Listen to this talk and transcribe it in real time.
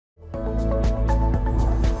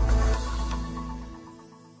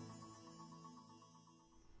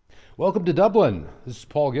Welcome to Dublin. This is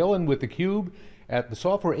Paul Gillen with theCUBE at the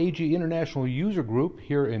Software AG International User Group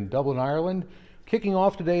here in Dublin, Ireland. Kicking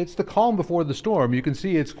off today, it's the calm before the storm. You can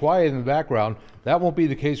see it's quiet in the background. That won't be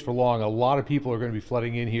the case for long. A lot of people are going to be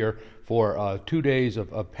flooding in here for 2 days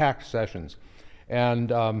of packed sessions.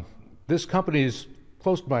 And this company is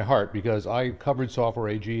close to my heart because I covered Software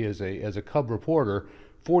AG as a Cub reporter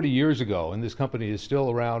 40 years ago, and this company is still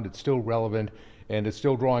around, it's still relevant, and it's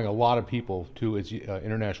still drawing a lot of people to its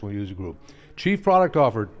international user group. Chief Product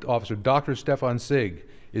Officer Dr. Stefan Sigg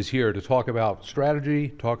is here to talk about strategy,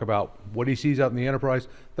 talk about what he sees out in the enterprise.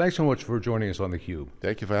 Thanks so much for joining us on theCUBE.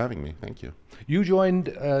 Thank you for having me, thank you. You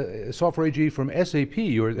joined Software AG from SAP.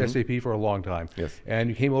 You were at SAP for a long time. Yes. And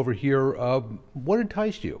you came over here. What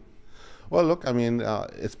enticed you? Well, look, I mean,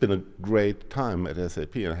 it's been a great time at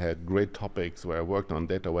SAP, and I had great topics where I worked on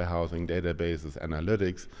data warehousing, databases,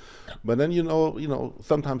 analytics. But then, you know,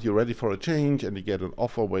 sometimes you're ready for a change, and you get an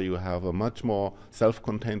offer where you have a much more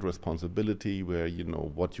self-contained responsibility, where you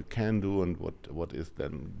know what you can do and what is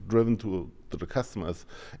then driven to the customers.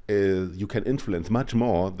 Is you can influence much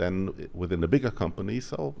more than within a bigger company.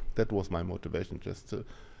 So that was my motivation, just to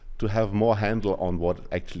have more handle on what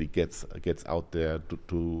actually gets out there,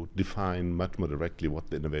 to define much more directly what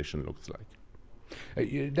the innovation looks like.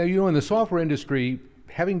 Now, you know, in the software industry,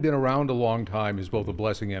 having been around a long time is both a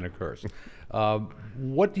blessing and a curse.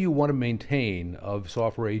 What do you want to maintain of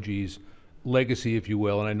Software AG's legacy, if you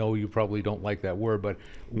will? And I know you probably don't like that word, but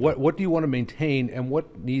what do you want to maintain, and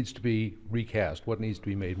what needs to be recast? What needs to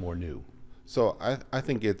be made more new? So I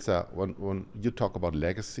think it's, when you talk about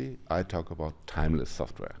legacy, I talk about timeless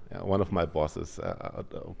software. One of my bosses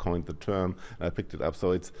coined the term, and I picked it up.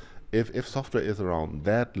 So it's, if software is around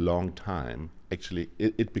that long time, actually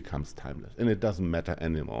it becomes timeless. And it doesn't matter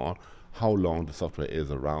anymore how long the software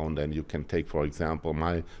is around. And you can take, for example,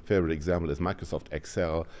 my favorite example is Microsoft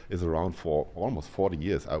Excel is around for almost 40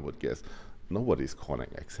 years, I would guess. Nobody's calling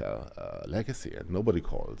Excel legacy, and nobody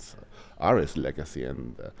calls ARIS legacy,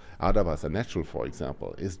 and Adabas and Natural, for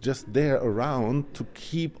example, is just there around to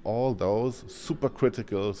keep all those super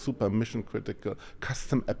critical, super mission critical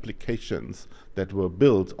custom applications that were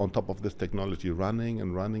built on top of this technology running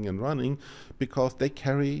and running and running, because they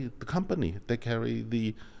carry the company, they carry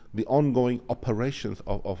the ongoing operations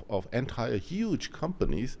of entire huge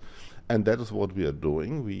companies. And that is what we are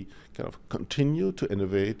doing. We kind of continue to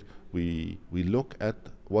innovate. We look at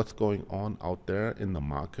what's going on out there in the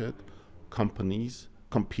market, companies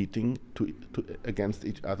competing against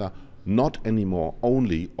each other, not anymore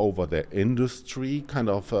only over their industry kind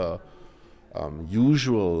of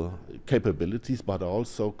usual capabilities, but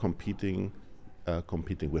also competing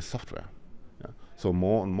with software. So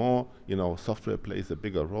more and more, you know, software plays a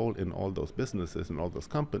bigger role in all those businesses and all those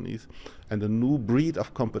companies, and a new breed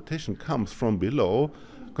of competition comes from below,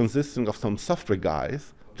 consisting of some software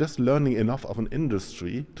guys just learning enough of an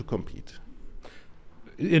industry to compete.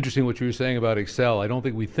 Interesting what you were saying about Excel. I don't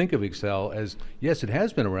think we think of Excel as, yes, it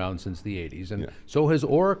has been around since the 80s, and so has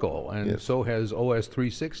Oracle, and so has OS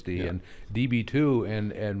 360, and DB2,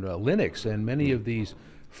 and Linux, and many of these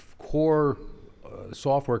core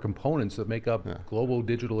software components that make up global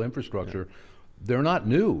digital infrastructure. They're not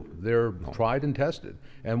new, they're tried and tested.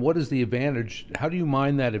 And what is the advantage, how do you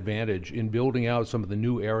mine that advantage in building out some of the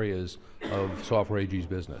new areas of Software AG's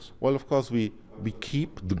business? Well, of course, we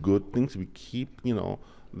keep the good things, we keep, you know,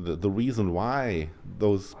 the reason why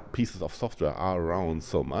those pieces of software are around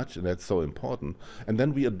so much, and that's so important. And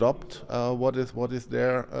then we adopt what is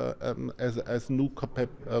there as new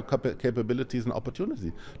capabilities and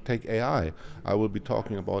opportunities. Take AI. I will be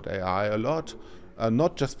talking about AI a lot,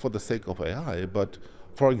 not just for the sake of AI, but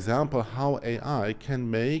for example, how AI can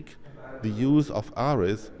make the use of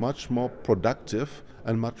ARIS much more productive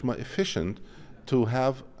and much more efficient, to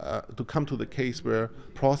have to come to the case where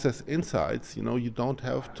process insights, you know, you don't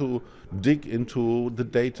have to dig into the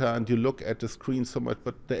data and you look at the screen so much,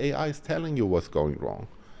 but the AI is telling you what's going wrong.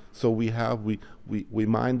 So we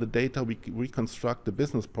mine the data, we reconstruct the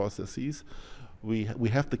business processes, we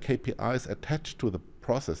have the KPIs attached to the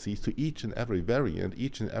processes, to each and every variant,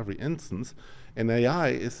 each and every instance, and AI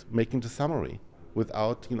is making the summary,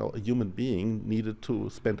 without, you know, a human being needed to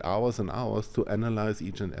spend hours and hours to analyze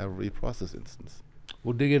each and every process instance.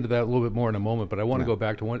 We'll dig into that a little bit more in a moment, but I want to go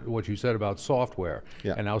back to what you said about software,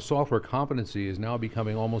 and how software competency is now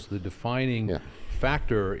becoming almost the defining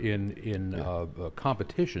factor in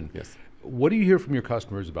competition. Yes. What do you hear from your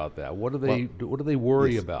customers about that? What do they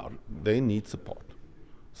worry about? They need support.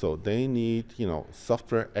 So they need, you know,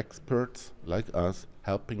 software experts like us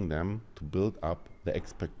helping them to build up the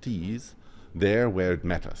expertise there where it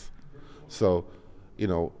matters. So, you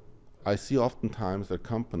know, I see oftentimes that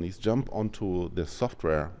companies jump onto the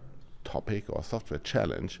software topic or software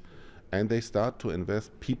challenge, and they start to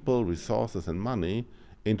invest people, resources, and money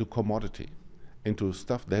into commodity, into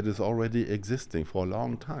stuff that is already existing for a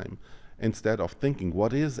long time, instead of thinking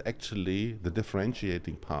what is actually the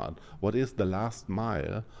differentiating part, what is the last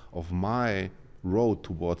mile of my road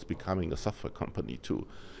towards becoming a software company too.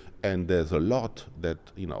 And there's a lot that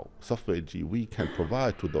Software AG we can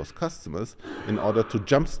provide to those customers in order to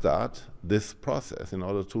jumpstart this process, in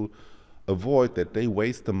order to avoid that they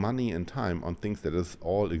waste the money and time on things that is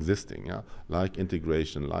all existing, yeah? Like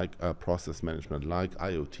integration, like process management, like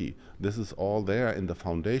IoT. This is all there in the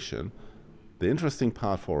foundation. The interesting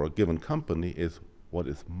part for a given company is what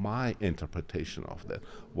is my interpretation of that?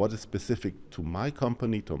 What is specific to my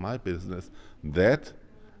company, to my business, that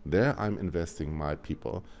there I'm investing my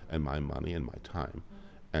people and my money and my time.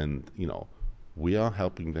 And we are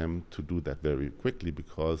helping them to do that very quickly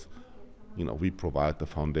because we provide the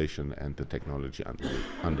foundation and the technology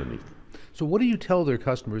underneath. So what do you tell their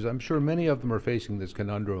customers? I'm sure many of them are facing this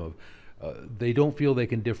conundrum of they don't feel they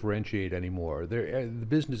can differentiate anymore. The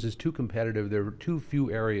business is too competitive. There are too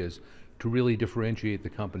few areas to really differentiate the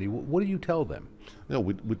company. What do you tell them?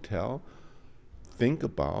 We tell, think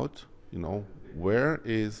about,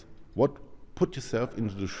 put yourself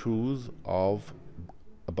into the shoes of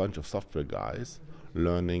a bunch of software guys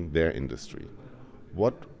learning their industry.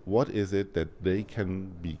 What is it that they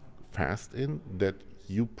can be fast in that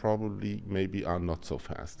you probably maybe are not so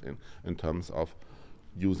fast in terms of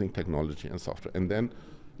using technology and software, and then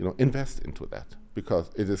invest into that,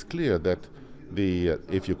 because it is clear that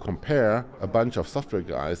if you compare a bunch of software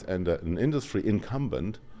guys and an industry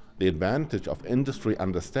incumbent, the advantage of industry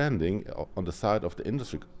understanding on the side of the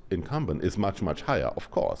industry incumbent is much, much higher,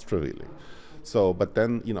 of course, trivially. So, but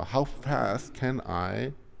then, how fast can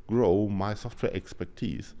I grow my software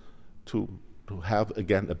expertise to have,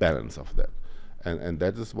 again, a balance of that? And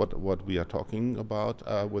that is what we are talking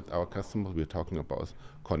about with our customers. We're talking about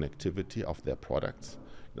connectivity of their products.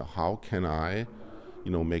 How can I,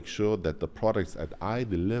 make sure that the products that I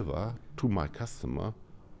deliver to my customer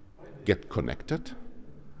get connected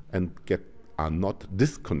and are not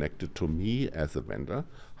disconnected to me as a vendor?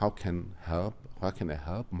 How can I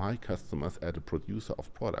help my customers as a producer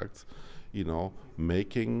of products,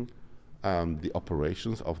 making the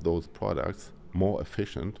operations of those products more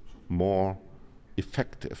efficient, more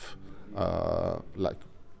effective, like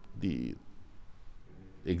the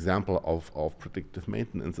example of predictive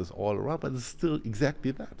maintenance is all around, but it's still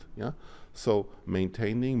exactly that. Yeah. So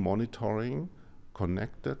maintaining, monitoring,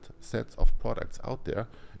 connected sets of products out there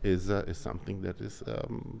is something that is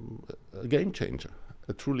a game changer,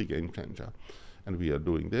 a truly game changer, and we are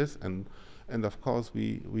doing this. And of course,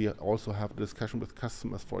 we also have a discussion with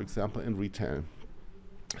customers, for example, in retail.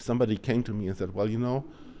 Somebody came to me and said, well,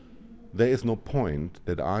 there is no point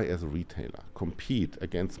that I, as a retailer, compete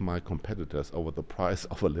against my competitors over the price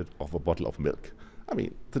of a bottle of milk. I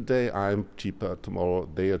mean, today I'm cheaper, tomorrow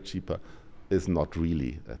they are cheaper, is not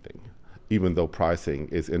really a thing, even though pricing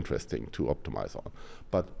is interesting to optimize on.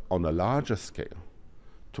 But on a larger scale,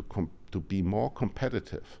 to be more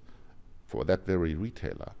competitive for that very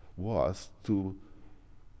retailer was to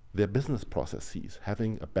their business processes,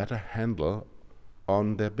 having a better handle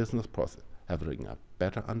on their business process, having a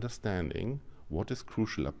better understanding what is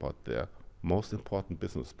crucial about their most important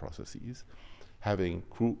business processes, having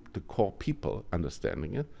the core people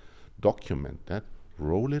understanding it, document that,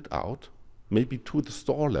 roll it out, maybe to the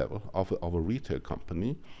store level of a retail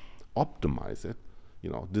company, optimize it,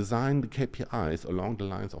 design the KPIs along the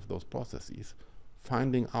lines of those processes,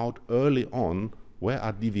 finding out early on where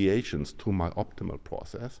are deviations to my optimal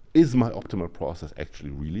process. Is my optimal process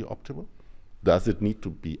actually really optimal? Does it need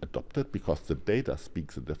to be adopted because the data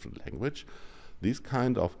speaks a different language? These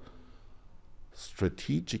kind of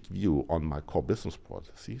strategic view on my core business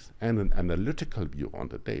processes and an analytical view on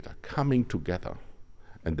the data coming together.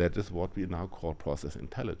 And that is what we now call process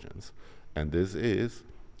intelligence. And this is,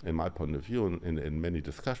 in my point of view, in many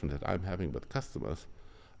discussions that I'm having with customers,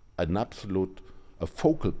 an absolute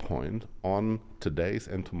focal point on today's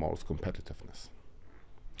and tomorrow's competitiveness.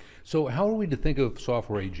 So how are we to think of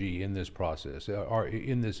Software AG in this process, or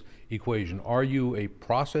in this equation? Are you a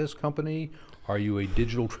process company? Are you a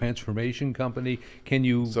digital transformation company? Can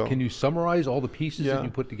you summarize all the pieces that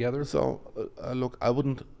you put together? So look,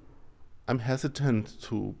 I'm hesitant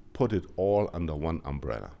to put it all under one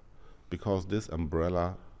umbrella, because this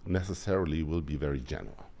umbrella necessarily will be very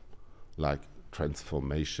general, like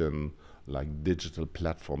transformation, like digital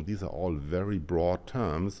platform. These are all very broad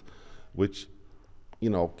terms, which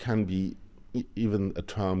can be even a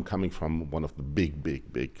term coming from one of the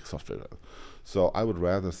big software. So I would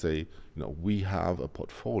rather say, we have a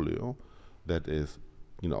portfolio that is,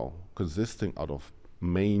 consisting out of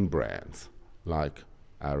main brands like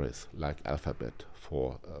Aris, like Alphabet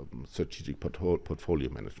for strategic portfolio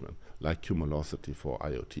management, like Cumulosity for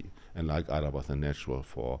IoT, and like Arabas and Natural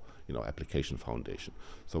for application foundation.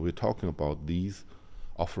 So we're talking about these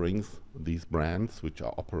offerings, these brands, which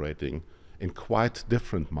are operating in quite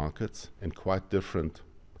different markets, in quite different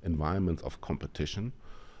environments of competition,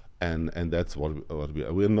 and that's what we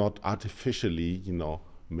are. We're not artificially,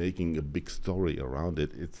 making a big story around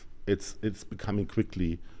it. It's becoming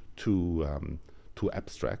quickly too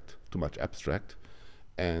abstract, too much abstract,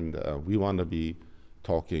 and we want to be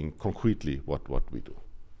talking concretely what we do: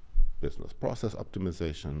 business process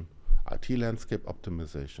optimization, IT landscape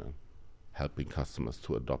optimization, helping customers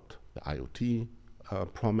to adopt the IoT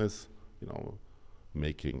promise,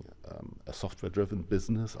 making a software-driven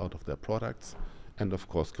business out of their products, and of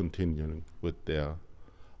course continuing with their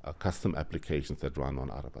custom applications that run on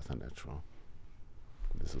Arabas and Natural.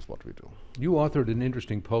 This is what we do. You authored an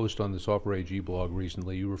interesting post on the Software AG blog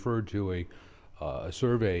recently. You referred to a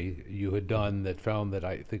survey you had done that found that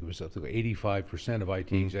I think it was something like 85% of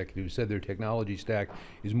IT executives said their technology stack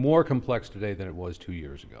is more complex today than it was 2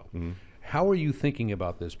 years ago. How are you thinking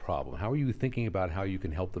about this problem? How are you thinking about how you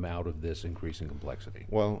can help them out of this increasing complexity?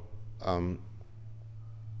 Well,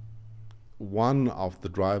 one of the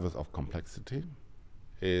drivers of complexity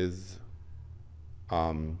is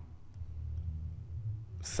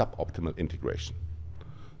suboptimal integration.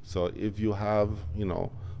 So if you have,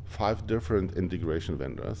 5 different integration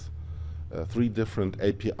vendors, 3 different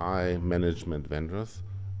API management vendors,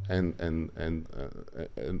 and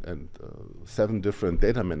 7 different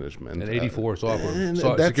data management, and 84 software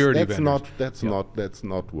that's security vendors. That's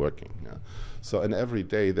not working. Yeah. So, and every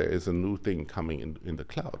day there is a new thing coming in the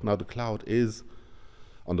cloud. Now the cloud is,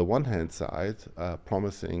 on the one hand side,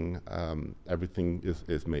 promising everything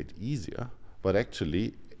is made easier, but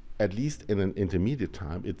actually, at least in an intermediate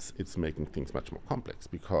time, it's making things much more complex,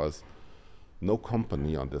 because no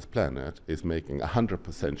company on this planet is making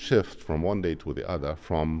 100% shift from one day to the other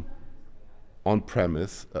from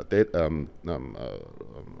on-premise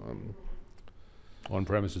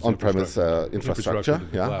on-premise infrastructure, to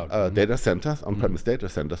the cloud. data centers, on-premise data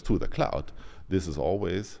centers to the cloud. This is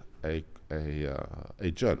always a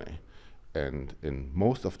journey, and in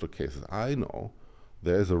most of the cases I know,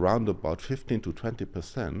 there is around about 15 to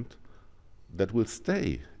 20% that will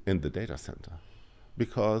stay in the data center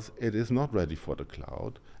because it is not ready for the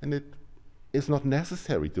cloud, and it is not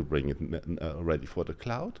necessary to bring it ready for the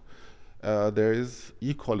cloud. There is,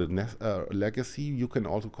 you call it legacy, you can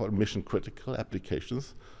also call it mission critical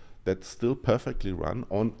applications that still perfectly run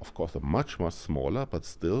on, of course, a much smaller, but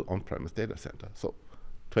still on-premise data center. So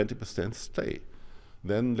 20% stay.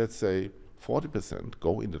 Then let's say 40%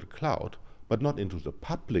 go into the cloud, but not into the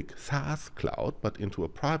public SaaS cloud, but into a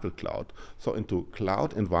private cloud. So into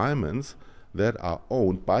cloud environments that are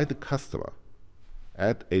owned by the customer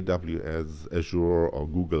at AWS, Azure, or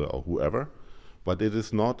Google, or whoever. But it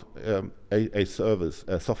is not a service,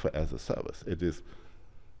 a software as a service. It is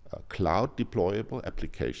cloud deployable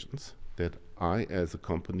applications that I, as a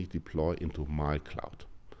company, deploy into my cloud.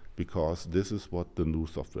 Because this is what the new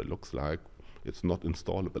software looks like. It's not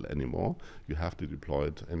installable anymore. You have to deploy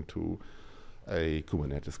it into a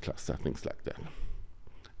Kubernetes cluster, things like that.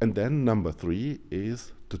 And then number 3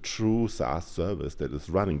 is the true SaaS service that is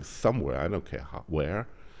running somewhere, I don't care where,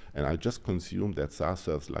 and I just consume that SaaS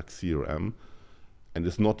service like CRM, and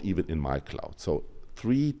it's not even in my cloud. So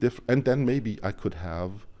 3 different, and then maybe I could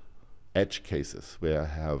have edge cases where I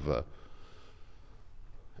have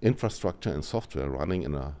infrastructure and software running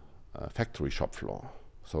in a factory shop floor.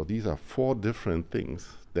 So these are 4 different things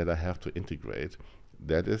that I have to integrate.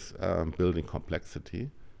 That is building complexity,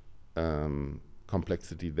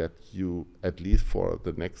 complexity that you, at least for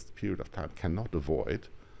the next period of time, cannot avoid,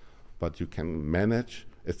 but you can manage.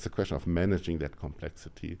 It's a question of managing that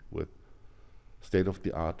complexity with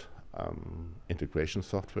state-of-the-art integration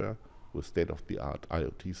software, with state-of-the-art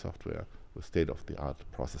IoT software, with state-of-the-art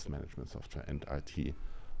process management software, and IT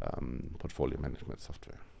portfolio management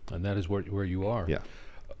software. And that is where you are. Yeah.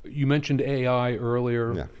 You mentioned AI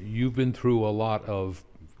earlier. Yeah. You've been through a lot of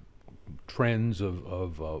trends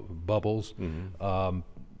of bubbles.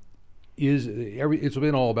 It's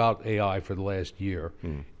been all about AI for the last year.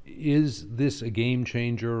 Is this a game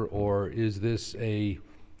changer, or is this a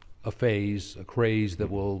phase, a craze that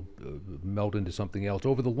will melt into something else?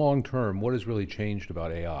 Over the long term, what has really changed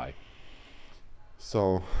about AI?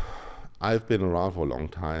 So I've been around for a long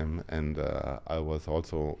time, and I was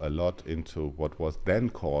also a lot into what was then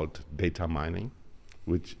called data mining,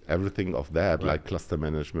 which everything of that, like cluster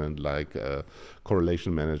management, like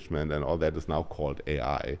correlation management, and all that is now called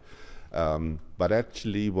AI. But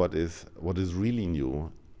actually, what is really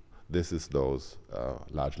new, this is those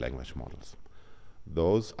large language models.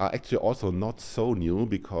 Those are actually also not so new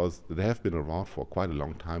because they have been around for quite a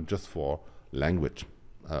long time, just for language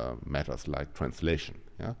matters like translation.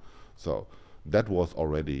 Yeah, so that was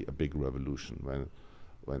already a big revolution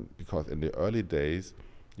because in the early days,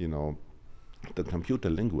 you know, the computer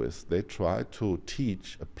linguists, they tried to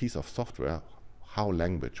teach a piece of software how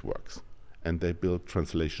language works, and they built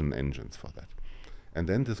translation engines for that. And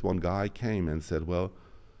then this one guy came and said, well,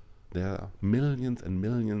 there are millions and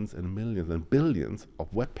millions and millions and billions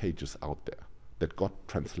of web pages out there that got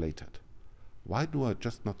translated. Why do I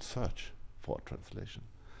just not search for a translation?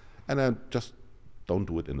 And I just don't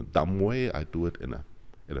do it in a dumb way. I do it in a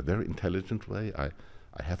very intelligent way. I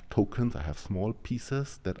have tokens, I have small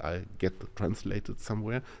pieces that I get translated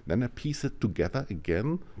somewhere. Then I piece it together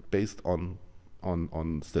again based on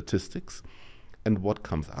statistics. And what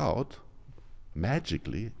comes out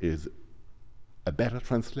magically is a better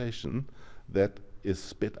translation that is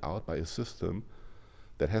spit out by a system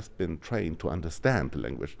that has been trained to understand the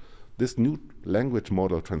language. This new language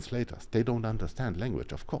model translators, they don't understand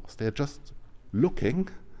language, of course. They're just looking,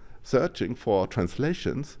 searching for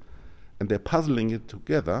translations, and they're puzzling it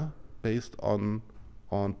together based on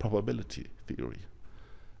probability theory.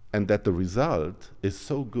 And that the result is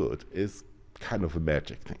so good is kind of a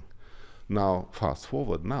magic thing. Now, fast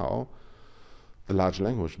forward now, the large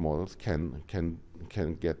language models can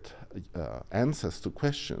get answers to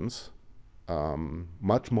questions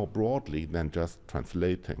much more broadly than just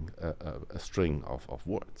translating a string of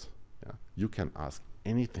words. Yeah? You can ask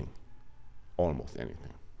anything, almost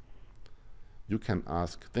anything. You can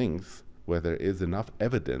ask things where there is enough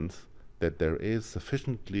evidence that there is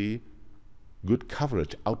sufficiently good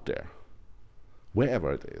coverage out there,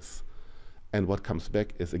 wherever it is. And what comes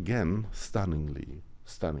back is, again, stunningly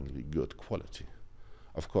good quality.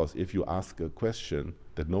 Of course, if you ask a question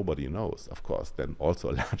that nobody knows, of course, then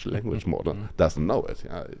also a large language model doesn't know it.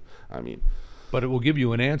 I mean, but it will give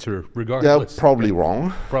you an answer regardless. Yeah, probably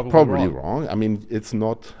wrong. Probably wrong. I mean, it's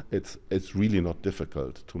really not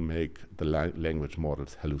difficult to make the language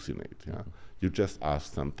models hallucinate. Yeah, you just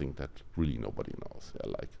ask something that really nobody knows,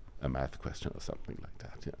 like a math question or something like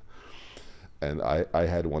that. Yeah, and I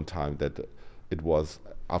had one time that it was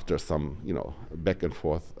after some back and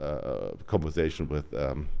forth conversation with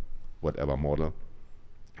whatever model.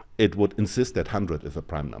 It would insist that 100 is a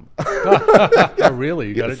prime number. Oh, really?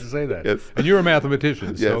 You got it to say that. Yes. And you're a mathematician.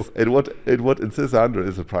 Yes. So. It would insist 100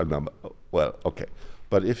 is a prime number. Well, okay.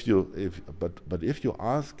 But if you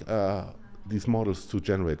ask these models to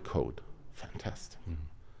generate code, fantastic.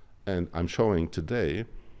 And I'm showing today,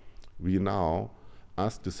 we now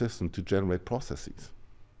ask the system to generate processes.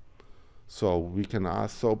 So we can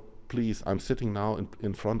ask, so please, I'm sitting now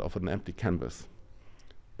in front of an empty canvas.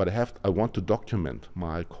 But I want to document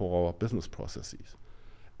my core business processes.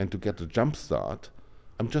 And to get a jump start,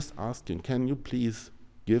 I'm just asking, can you please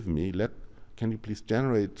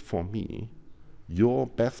generate for me your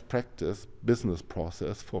best practice business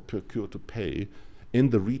process for procure to pay in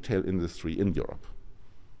the retail industry in Europe?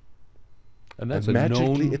 And that's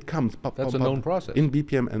magically it comes. That's a known process. In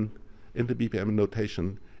BPM and in the BPM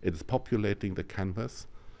notation, it is populating the canvas,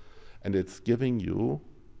 and it's giving you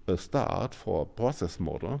a start for a process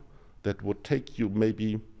model that would take you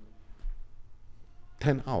maybe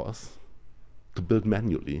 10 hours to build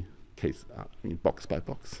manually, box by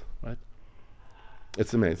box, right?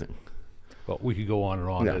 It's amazing. Well, we could go on and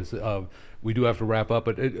on. Yeah. As, we do have to wrap up,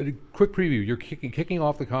 but a quick preview. You're kicking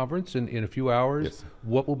off the conference in a few hours. Yes.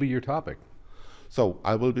 What will be your topic? So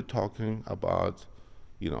I will be talking about,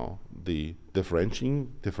 the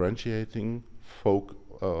differentiating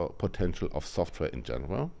potential of software in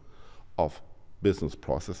general, of business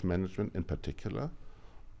process management in particular,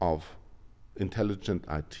 of intelligent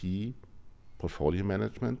IT portfolio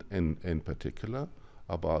management in particular,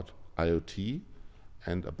 about IoT,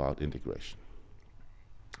 and about integration.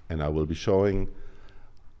 And I will be showing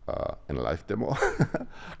in a live demo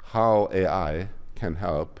how AI can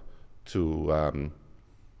help to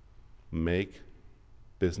make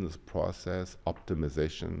business process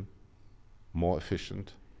optimization more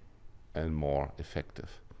efficient and more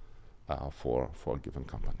effective for a given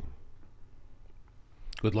company.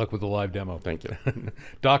 Good luck with the live demo. Thank you.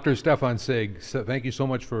 Dr. Stefan Sigg, thank you so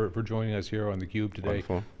much for joining us here on theCUBE today.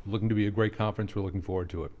 Wonderful. Looking to be a great conference. We're looking forward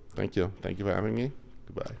to it. Thank you. Thank you for having me.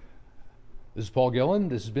 Goodbye. This is Paul Gillen.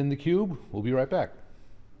 This has been theCUBE. We'll be right back.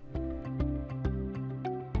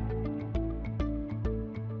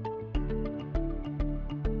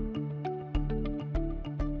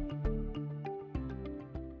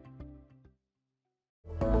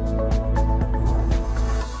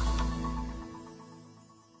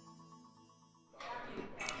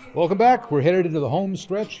 Welcome back. We're headed into the home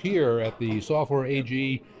stretch here at the Software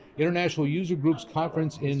AG International User Groups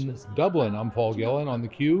Conference in Dublin. I'm Paul Gillen on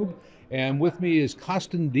theCUBE, and with me is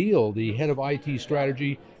Costin Deal, the head of IT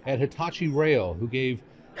strategy at Hitachi Rail, who gave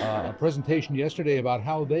a presentation yesterday about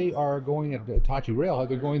how they are going at Hitachi Rail, how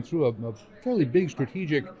they're going through a fairly big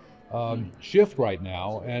strategic shift right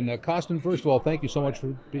now. And Costin, first of all, thank you so much for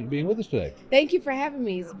being with us today. Thank you for having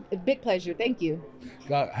me. It's a big pleasure. Thank you.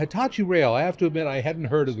 Hitachi Rail, I have to admit I hadn't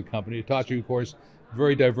heard of the company. Hitachi, of course,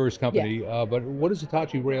 very diverse company, Yeah. but what does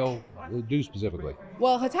Hitachi Rail do specifically?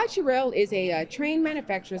 Well, Hitachi Rail is a train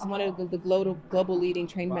manufacturer. It's one of the global leading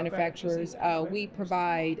train manufacturers. We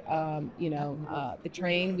provide, the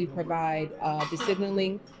train. We provide the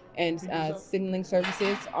signaling and signaling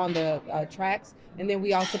services on the tracks, and then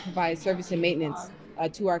we also provide service and maintenance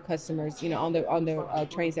to our customers, on the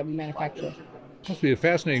trains that we manufacture. Must be a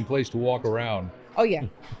fascinating place to walk around. Oh yeah,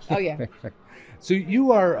 oh yeah. So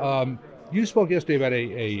you are, you spoke yesterday about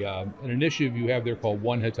an initiative you have there called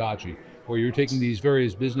One Hitachi, where you're taking these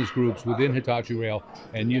various business groups within Hitachi Rail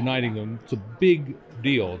and uniting them. It's a big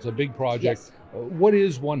deal. It's a big project. Yes. What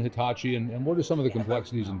is One Hitachi, and what are some of the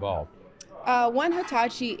complexities involved? One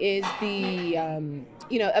Hitachi is the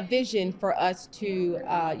a vision for us to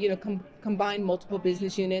combine multiple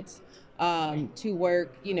business units to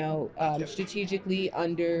work strategically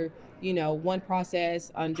under one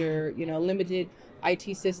process, under limited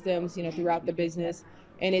IT systems throughout the business,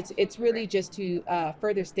 and it's really just to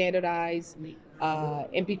further standardize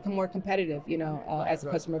and become more competitive as a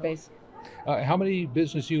customer base. How many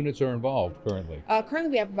business units are involved currently?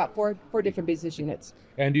 Currently, we have about four different business units.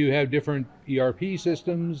 And do you have different ERP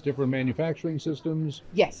systems, different manufacturing systems?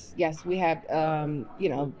 Yes, we have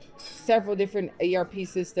several different ERP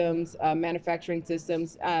systems, manufacturing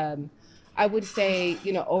systems. I would say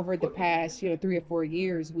over the past 3 or 4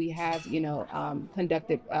 years, we have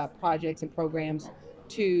conducted projects and programs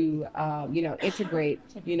to integrate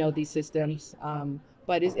these systems,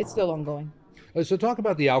 but it's still ongoing. So talk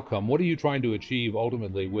about the outcome. What are you trying to achieve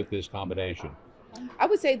ultimately with this combination? I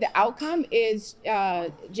would say the outcome is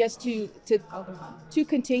just to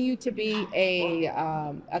continue to be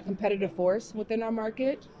a competitive force within our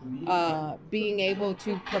market, being able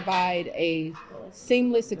to provide a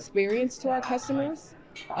seamless experience to our customers,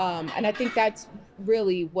 and I think that's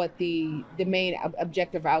really what the main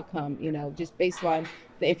objective outcome, just based on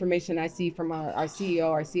the information I see from our CEO,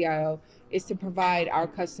 our CIO, is to provide our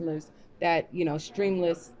customers that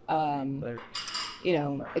streamless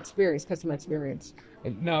experience, customer experience.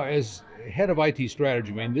 Now, as head of IT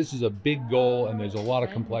strategy, this is a big goal and there's a lot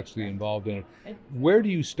of complexity involved in it. Where do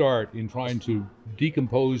you start in trying to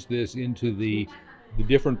decompose this into the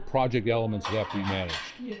different project elements that have to be managed?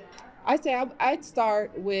 I'd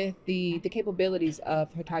start with the capabilities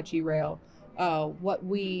of Hitachi Rail. What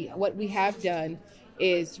we have done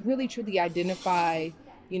is really truly identify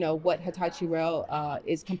what Hitachi Rail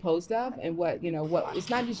is composed of, and what it's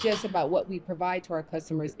not just about what we provide to our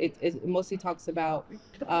customers. It mostly talks about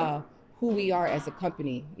who we are as a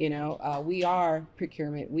company. We are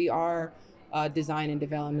procurement, we are design and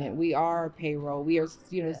development, we are payroll, we are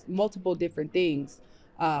multiple different things,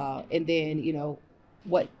 and then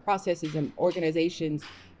what processes and organizations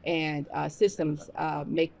and systems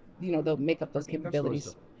make up those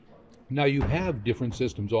capabilities. Now you have different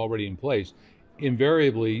systems already in place.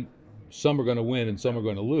 Invariably, some are going to win and some are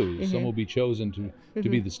going to lose. Mm-hmm. Some will be chosen to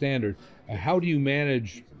be the standard. How do you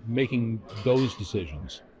manage making those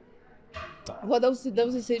decisions? Well, those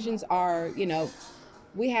decisions are,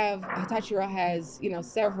 we have, Hitachi Rail has,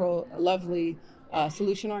 several lovely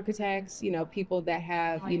solution architects, people that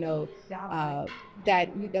have,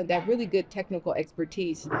 that really good technical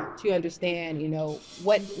expertise to understand,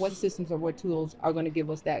 what systems or what tools are going to give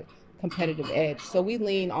us that competitive edge. So we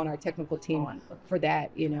lean on our technical team for that.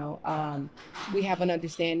 We have an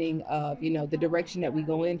understanding of the direction that we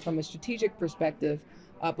go in from a strategic perspective,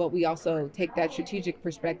 but we also take that strategic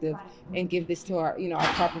perspective and give this to our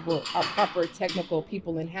proper technical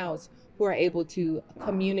people in house who are able to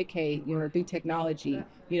communicate through technology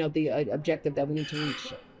the objective that we need to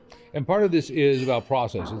reach. And part of this is about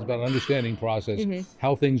process. It's about understanding process, mm-hmm.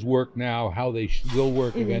 how things work now, how they will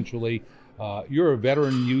work mm-hmm. eventually. You're a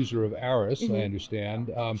veteran user of ARIS, mm-hmm. I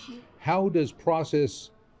understand. How does process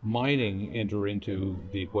mining enter into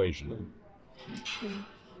the equation?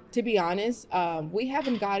 To be honest, we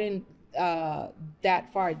haven't gotten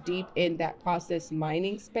that far deep in that process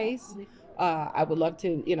mining space. I would love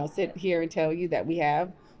to, sit here and tell you that we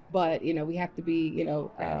have, but we have to be,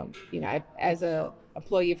 as a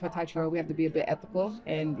employee of Hitachi, we have to be a bit ethical,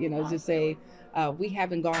 and just say we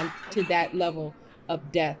haven't gone to that level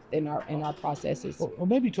of depth in our processes. Or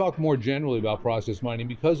maybe talk more generally about process mining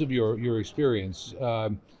because of your experience.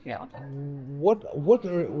 Yeah. What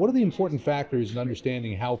are the important factors in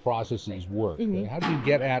understanding how processes work? Mhm. How do you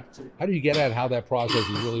get at how that process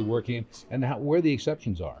is really working and where the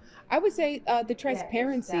exceptions are? I would say the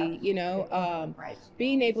transparency,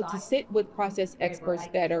 being able to sit with process experts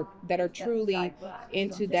that are truly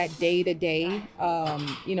into that day to day,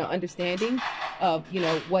 understanding of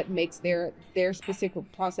what makes their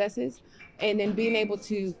specific processes, and then being able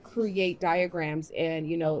to create diagrams and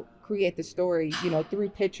create the story, through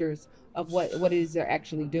pictures of what it is they're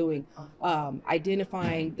actually doing,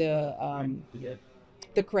 identifying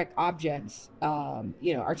the correct objects,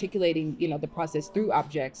 articulating, the process through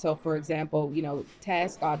objects. So for example,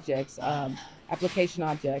 task objects, application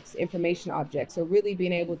objects, information objects. So really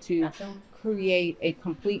being able to create a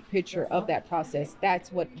complete picture of that process.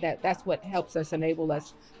 That's what helps us enable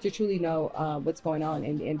us to truly know what's going on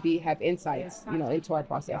and have insights, into our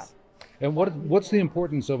process. And what's the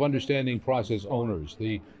importance of understanding process owners,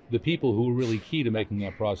 the people who are really key to making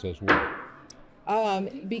that process work?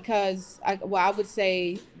 Because I would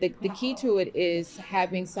say the key to it is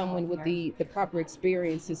having someone with the proper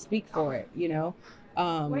experience to speak for it.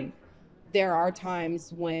 There are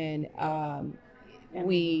times when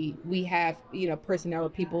we have personnel or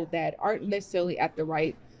people that aren't necessarily at the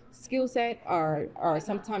right skill set, or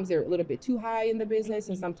sometimes they're a little bit too high in the business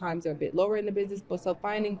and sometimes they're a bit lower in the business. But so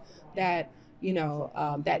finding that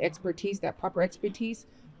that expertise, that proper expertise,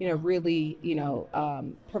 really,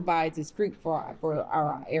 provides its fruit for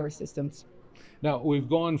our ARIS systems. Now, we've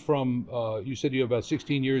gone from, you said you have about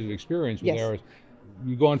 16 years of experience with Yes. ARIS.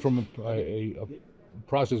 You've gone from a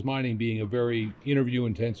process mining being a very interview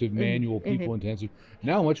intensive, manual, people intensive.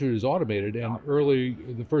 Now much of it is automated, and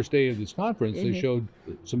the first day of this conference, they showed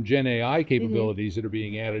some Gen AI capabilities that are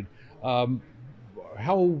being added. How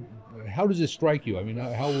does this strike you? I mean,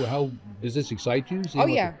 how does this excite you? Oh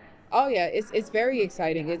yeah. Oh yeah, it's very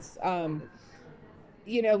exciting. It's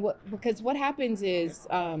because what happens is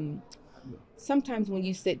sometimes when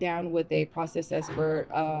you sit down with a process expert,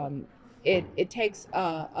 it takes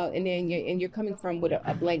and then you're coming from with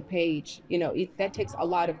a blank page. That takes a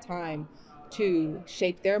lot of time to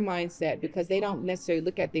shape their mindset, because they don't necessarily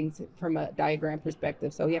look at things from a diagram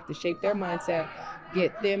perspective. So you have to shape their mindset,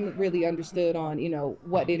 get them really understood on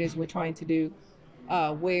what it is we're trying to do.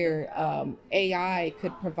 Where AI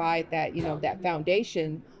could provide that, that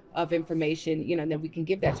foundation of information, and then we can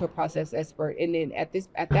give that to a process expert. And then at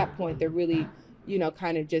that point, they're really,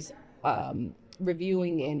 kind of just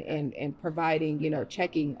reviewing and providing,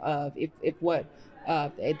 checking of if what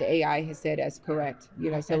the AI has said as correct.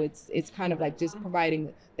 So it's kind of like just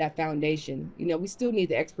providing that foundation. We still need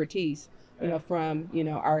the expertise, from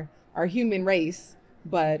our human race.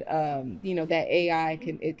 But that AI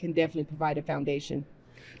can definitely provide a foundation.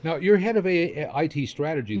 Now, you're head of IT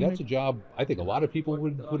strategy. That's a job I think a lot of people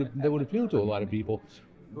would appeal to a lot of people.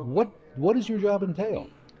 What does your job entail?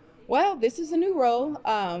 Well, this is a new role.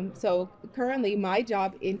 So currently, my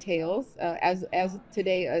job entails, as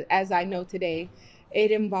today, as I know today, it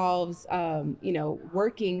involves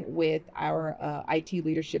working with our IT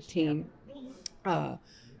leadership team to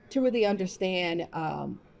really understand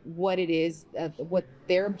what it is, what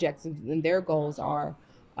their objectives and their goals are,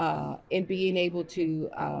 and being able to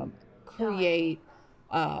create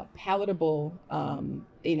palatable,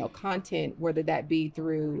 content, whether that be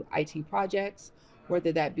through IT projects,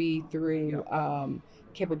 whether that be through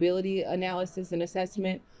capability analysis and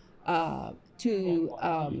assessment, to,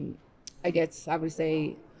 I guess I would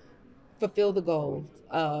say, fulfill the goals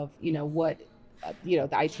of what the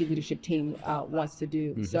IT leadership team wants to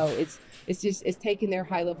do. So it's taking their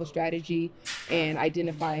high level strategy and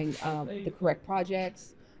identifying the correct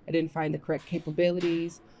projects, identifying the correct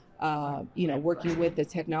capabilities, working with the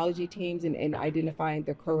technology teams and identifying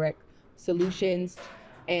the correct solutions,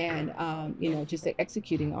 and just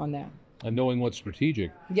executing on that. And knowing what's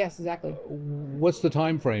strategic. Yes, exactly. What's the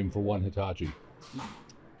time frame for one Hitachi?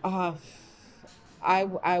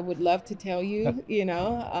 I would love to tell you,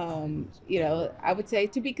 I would say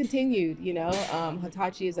to be continued.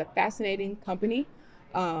 Hitachi is a fascinating company,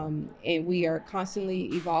 and we are constantly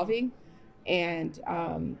evolving, and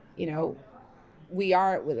we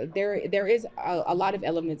are there is a lot of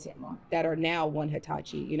elements that are now one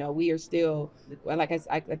Hitachi. We are still, like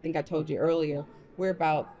I think I told you earlier, we're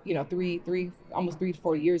about, almost 3 to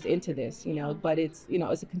 4 years into this, but it's,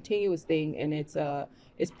 it's a continuous thing, and it's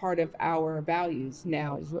part of our values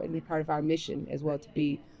now, it's part of our mission as well, to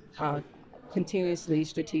be continuously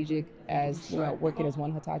strategic, as working as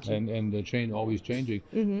one Hitachi. And the chain always changing.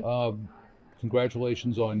 Hmm.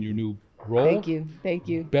 Congratulations on your new role. Thank you. Thank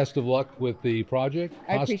you. Best of luck with the project.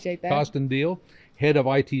 I appreciate that. Costin Deal, Head of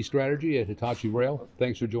IT Strategy at Hitachi Rail.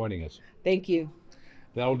 Thanks for joining us. Thank you.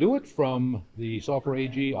 That'll do it from the Software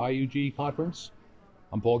AG IUG conference.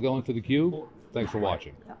 I'm Paul Gillen for theCUBE. Thanks for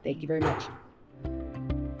watching. Thank you very much.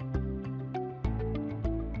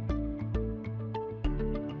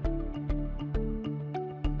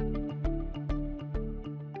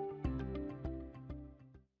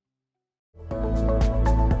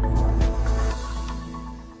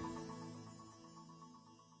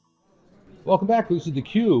 Welcome back. This is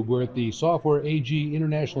theCUBE. We're at the Software AG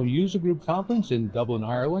International User Group Conference in Dublin,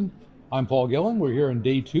 Ireland. I'm Paul Gillen. We're here in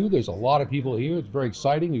day 2. There's a lot of people here. It's very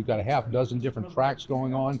exciting. We've got a half dozen different tracks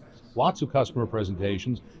going on, lots of customer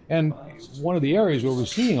presentations. And one of the areas where we're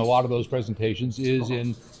seeing a lot of those presentations is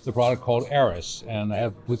in the product called Aris. And I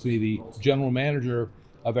have with me the General Manager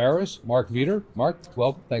of Aris, Mark Vieter. Mark,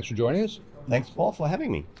 welcome. Thanks for joining us. Thanks, Paul, for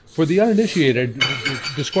having me. For the uninitiated,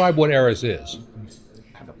 describe what Aris is.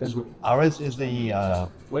 Aris is the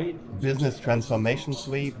business transformation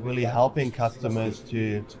suite, really helping customers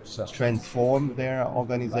to transform their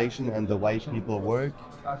organization and the way people work,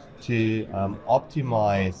 to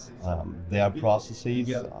optimize their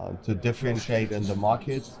processes, to differentiate in the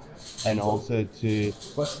market, and also to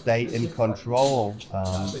stay in control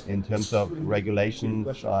in terms of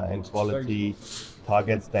regulations and quality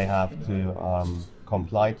targets they have to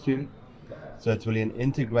comply to. So it's really an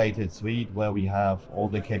integrated suite where we have all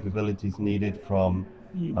the capabilities needed, from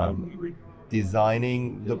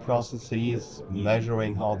designing the processes,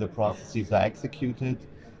 measuring how the processes are executed,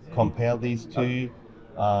 compare these two,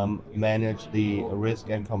 manage the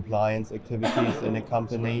risk and compliance activities in a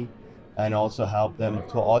company, and also help them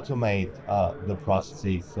to automate the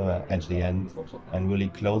processes at the end, and really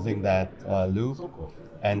closing that loop.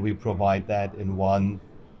 And we provide that in one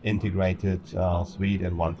integrated suite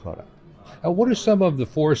and one product. What are some of the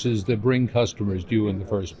forces that bring customers to you in the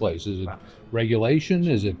first place? Is it regulation?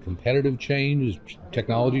 Is it competitive change? Is it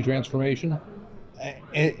technology transformation?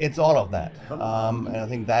 It's all of that. And I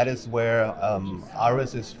think that is where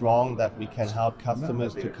Aris is strong, that we can help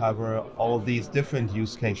customers to cover all these different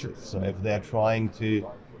use cases. So if they're trying to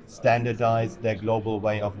standardize their global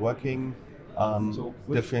way of working,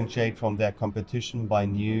 differentiate from their competition by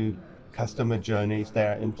new customer journeys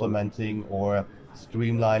they're implementing, or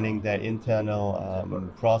streamlining their internal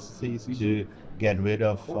processes to get rid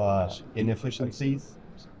of inefficiencies.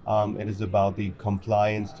 It is about the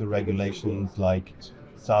compliance to regulations like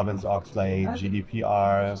Sarbanes-Oxley,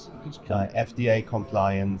 GDPR, FDA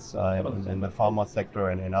compliance in the pharma sector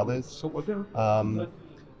and in others.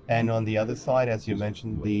 And on the other side, as you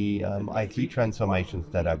mentioned, the IT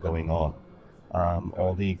transformations that are going on.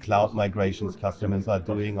 All the cloud migrations customers are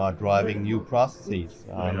doing are driving new processes.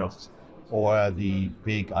 Or the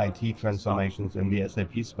big IT transformations in the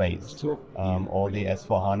SAP space, or the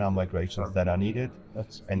S/4HANA migrations that are needed.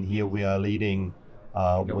 And here we are leading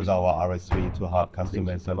with our Aris suite to help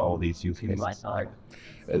customers in all these use cases.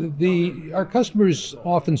 Are customers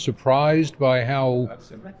often surprised by how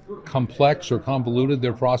complex or convoluted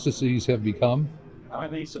their processes have become?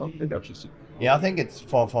 Yeah, I think it's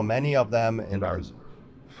for many of them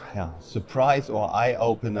surprise or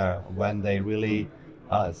eye-opener when they really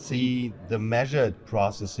see the measured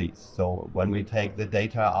processes. So when we take the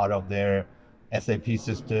data out of their SAP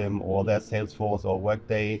system or their Salesforce or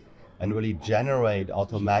Workday and really generate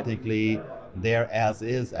automatically their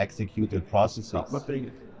as-is executed processes.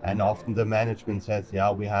 And often the management says,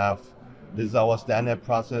 yeah, this is our standard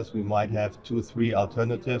process. We might have 2 or 3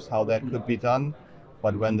 alternatives how that could be done.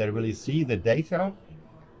 But when they really see the data,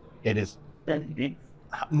 it is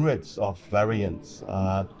hundreds of variants,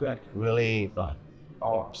 really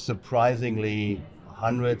surprisingly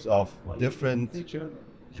hundreds of different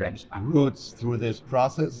routes through this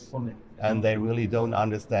process, and they really don't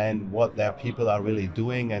understand what their people are really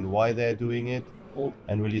doing and why they're doing it,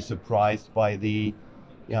 and really surprised by the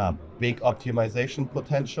big optimization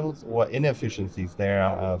potentials or inefficiencies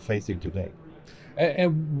they're facing today.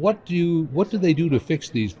 And what do they do to fix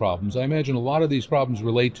these problems? I imagine a lot of these problems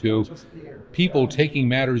relate to people taking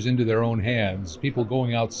matters into their own hands, people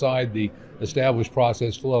going outside the established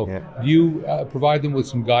process flow. Yeah. Do you provide them with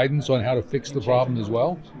some guidance on how to fix the problem as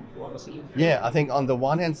well? Yeah, I think on the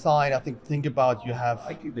one hand side, think about you have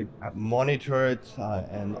monitored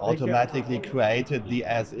and automatically created the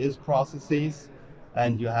as-is processes,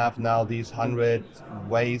 and you have now these 100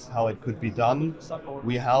 ways how it could be done.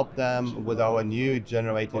 We help them with our new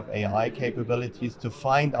generative AI capabilities to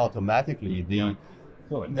find automatically the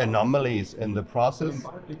anomalies in the process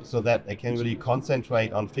so that they can really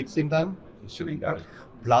concentrate on fixing them.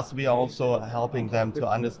 Plus, we are also helping them to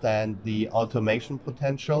understand the automation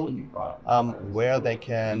potential, where they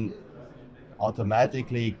can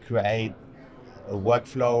automatically create a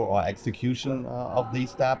workflow or execution of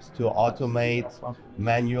these steps to automate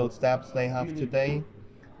manual steps they have today.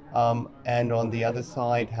 And on the other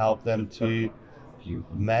side, help them to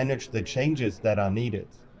manage the changes that are needed.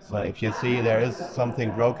 So if you see there is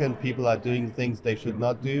something broken, people are doing things they should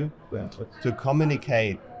not do, to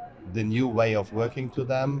communicate the new way of working to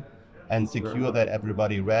them and secure that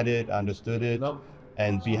everybody read it, understood it,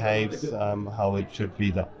 and behaves how it should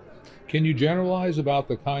be done. Can you generalize about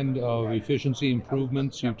the kind of efficiency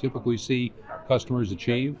improvements you typically see customers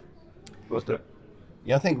achieve?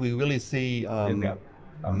 Yeah, I think we really see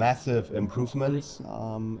massive improvements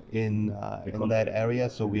in that area.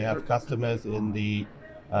 So we have customers in the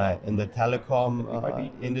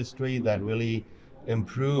telecom industry that really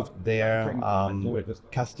improved their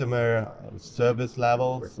customer service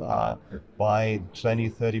levels by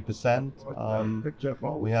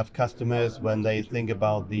 20-30%. We have customers when they think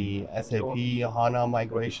about the SAP HANA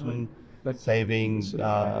migration, saving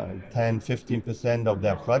 10-15% of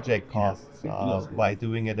their project costs by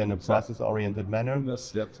doing it in a process-oriented manner.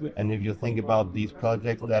 And if you think about these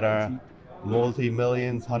projects that are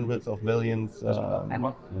multi-millions, hundreds of millions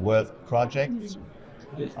worth projects,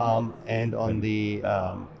 and on the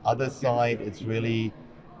other side, it's really,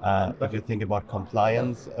 if you think about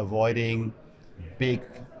compliance, avoiding big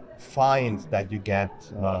fines that you get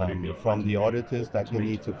from the auditors that you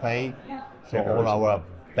need to pay. So all our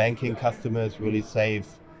banking customers really save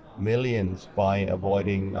millions by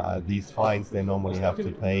avoiding these fines they normally have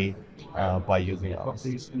to pay by using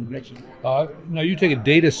ours. Now you take a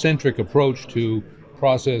data-centric approach to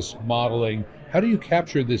process modeling. How do you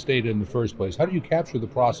capture this data in the first place? How do you capture the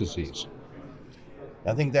processes?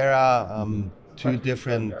 I think there are two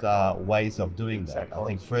different ways of doing that. I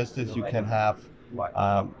think first is you can have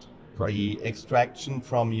the extraction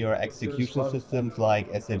from your execution systems like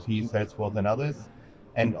SAP, Salesforce, and others,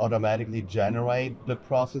 and automatically generate the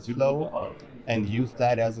process flow and use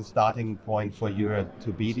that as a starting point for your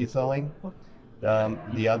to-be design.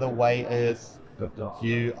 The other way is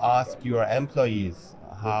you ask your employees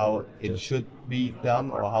how it should be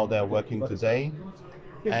done or how they're working today.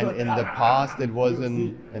 And in the past, it was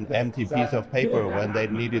an empty piece of paper when they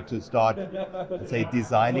needed to start, let's say,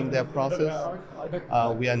 designing their process.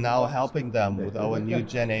 We are now helping them with our new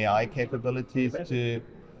Gen AI capabilities to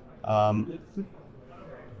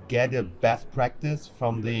get a best practice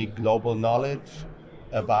from the global knowledge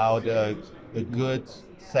about a good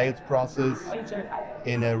sales process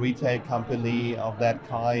in a retail company of that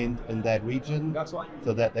kind in that region,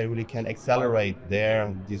 so that they really can accelerate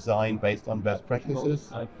their design based on best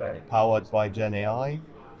practices powered by Gen AI.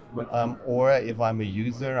 Or if I'm a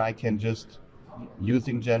user, I can just,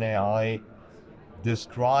 using Gen AI,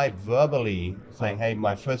 describe verbally, saying, hey,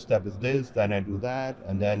 my first step is this, then I do that,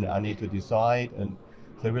 and then I need to decide, and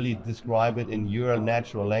so really describe it in your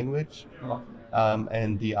natural language.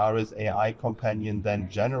 And the ARIS AI companion then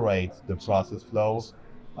generates the process flow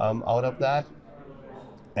out of that.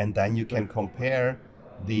 And then you can compare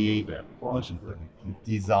the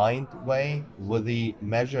designed way with the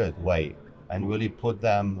measured way and really put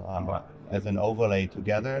them as an overlay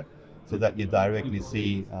together so that you directly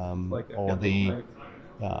see all the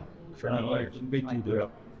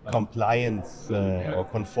compliance or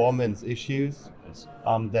conformance issues,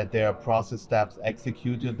 that there are process steps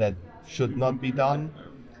executed that should not be done,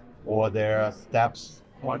 or there are steps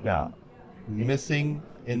missing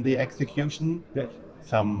in the execution,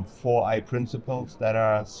 some 4I principles that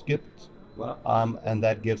are skipped, and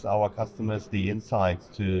that gives our customers the insights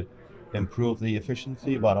to improve the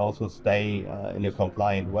efficiency but also stay in a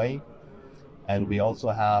compliant way. And we also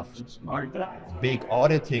have big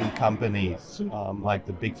auditing companies like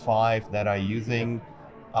the Big Five that are using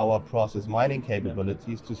our process mining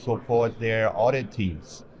capabilities to support their audit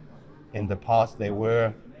teams. In the past, they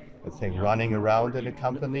were, let's say, running around in a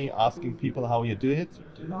company asking people how you do it.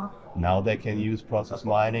 Now they can use process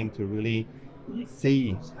mining to really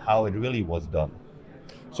see how it really was done.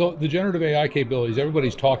 So the generative AI capabilities,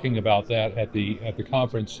 everybody's talking about that at the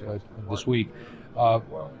conference this week.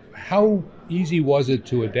 How easy was it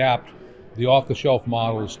to adapt the off-the-shelf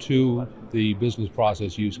models to the business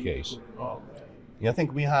process use case? Yeah, I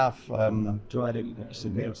think we have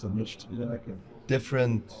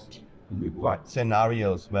different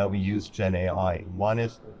scenarios where we use Gen AI. One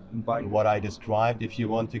is what I described. If you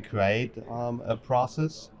want to create a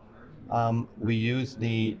process, we use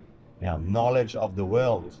the knowledge of the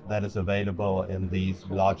world that is available in these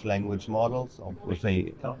large language models, of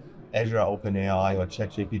say Azure, OpenAI, or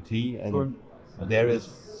ChatGPT, and there is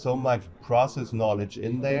so much process knowledge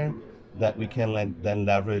in there that we can then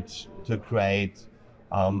leverage to create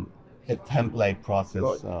a template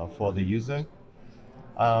process for the user.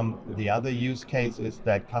 The other use case is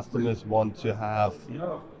that customers want to have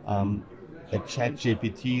a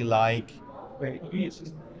ChatGPT-like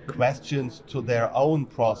questions to their own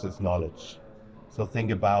process knowledge. So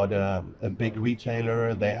think about a big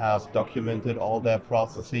retailer. They have documented all their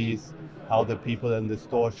processes, how the people in the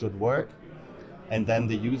store should work. And then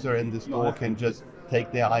the user in the store can just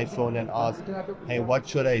take their iPhone and ask, hey, what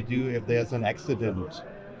should I do if there's an accident?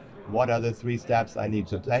 What are the 3 steps I need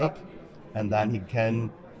to take? And then he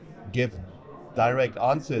can give direct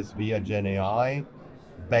answers via Gen AI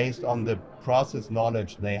based on the process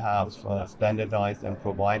knowledge they have standardized and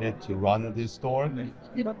provided to run this store.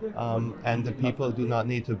 And the people do not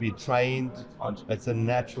need to be trained. It's a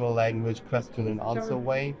natural language question and answer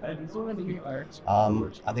way. I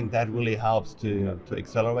think that really helps to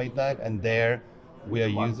accelerate that. And there we are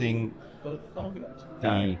using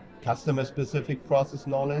the customer specific process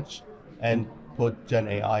knowledge and put Gen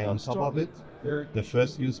AI on top of it. The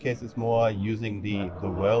first use case is more using the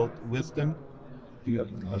world wisdom.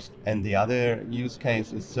 And the other use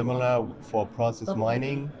case is similar for process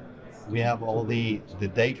mining. We have all the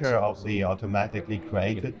data of the automatically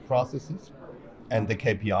created processes and the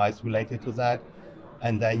KPIs related to that.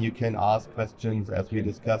 And then you can ask questions, as we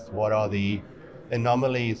discussed, what are the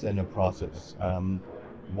anomalies in a process?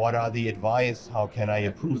 What are the advice? How can I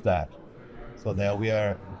improve that? So there we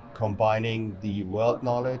are combining the world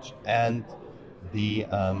knowledge and the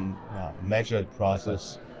measured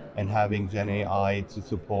process and having Gen AI to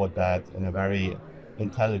support that in a very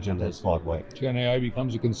intelligent and smart way. Gen AI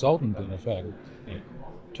becomes a consultant in effect.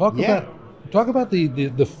 Talk about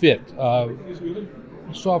the fit.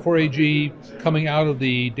 Software AG coming out of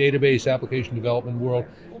the database application development world.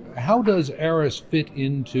 How does ARIS fit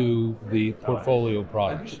into the portfolio of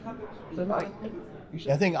products?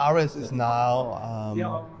 I think ARIS is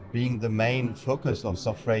now being the main focus of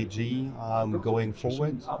Software AG going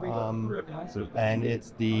forward. And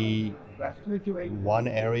it's the one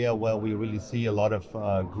area where we really see a lot of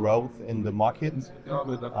growth in the market,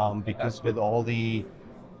 because with all the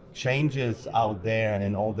changes out there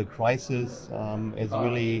and all the crises, it's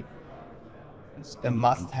really a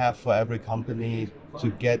must-have for every company to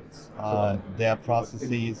get their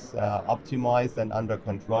processes optimized and under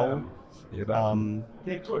control.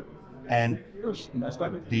 And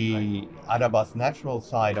the Adabas Natural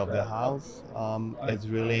side of the house is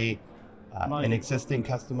really an existing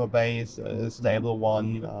customer base, a stable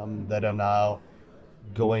one that are now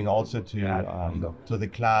going also to the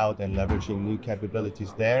cloud and leveraging new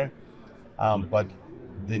capabilities there. But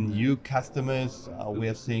the new customers we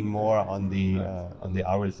are seeing more on the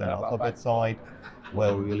ARIS and Alphabet side,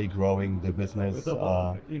 where we're really growing the business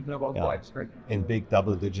in big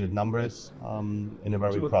double-digit numbers in a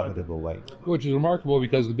very profitable way. Which is remarkable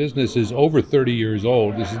because the business is over 30 years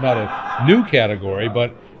old. This is not a new category,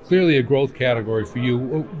 but clearly a growth category for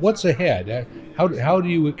you. What's ahead? How do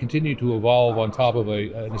you continue to evolve on top of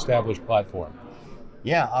an established platform?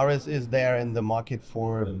 Yeah, ARIS is there in the market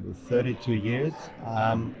for 32 years,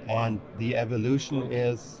 and the evolution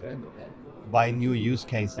is by new use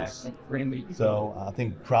cases. So I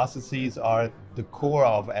think processes are the core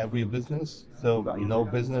of every business. So no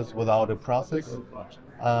business without a process.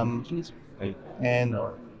 And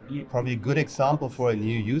probably a good example for a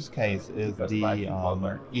new use case is the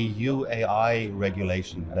EU AI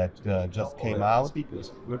regulation that just came out.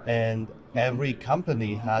 And every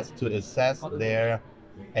company has to assess their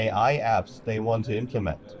AI apps they want to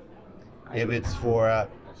implement. If it's for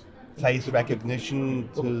face recognition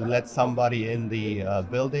to let somebody in the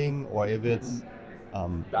building, or if it's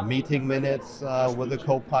meeting minutes with a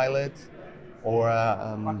co-pilot, or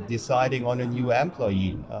deciding on a new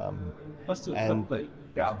employee. And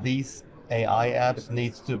these AI apps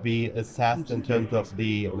needs to be assessed in terms of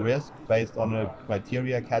the risk based on a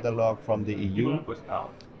criteria catalog from the EU.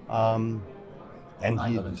 And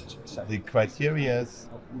the criteria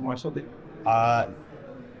are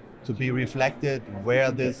to be reflected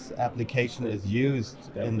where this application is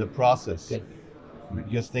used in the process.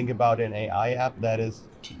 Just think about an AI app that is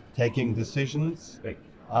taking decisions.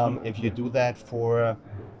 If you do that for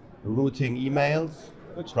routing emails,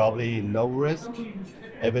 probably no risk.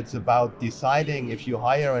 If it's about deciding if you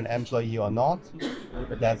hire an employee or not,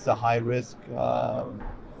 That's a high risk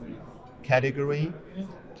category.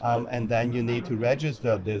 And then you need to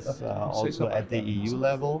register this also at the EU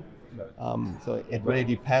level. So it really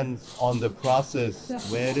depends on the process,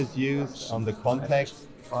 where it is used, on the context.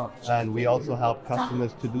 And we also help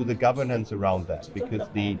customers to do the governance around that, because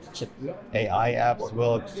the AI apps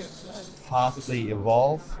will fastly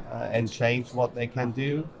evolve and change what they can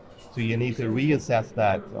do. So you need to reassess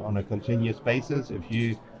that on a continuous basis. If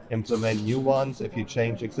you implement new ones, if you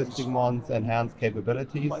change existing ones, enhance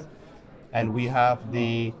capabilities. And we have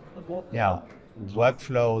the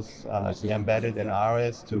workflows embedded in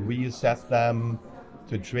ARIS to reassess them,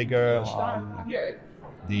 to trigger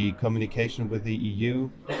the communication with the EU.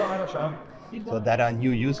 So that are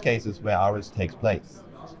new use cases where ARIS takes place.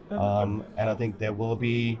 And I think there will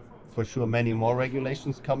be, for sure, many more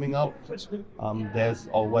regulations coming up. There's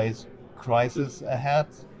always crisis ahead,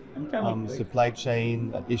 supply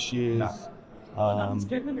chain issues.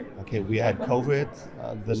 We had COVID,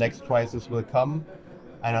 the next crisis will come,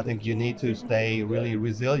 and I think you need to stay really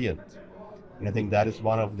resilient. And I think that is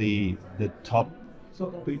one of the top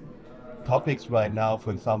topics right now,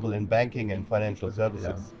 for example, in banking and financial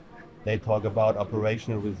services. They talk about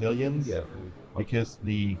operational resilience because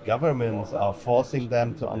the governments are forcing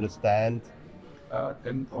them to understand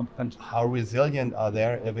how resilient are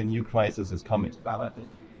they if a new crisis is coming.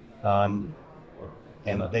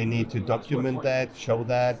 And they need to document that, show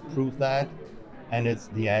that, prove that. And it's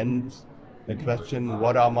the end, the question,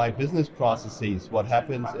 what are my business processes? What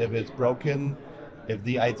happens if it's broken, if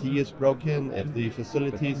the IT is broken, if the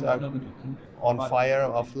facilities are on fire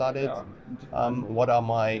or flooded? What are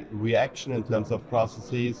my reaction in terms of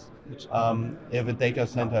processes if a data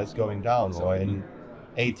center is going down or an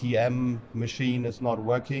ATM machine is not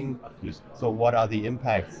working? So what are the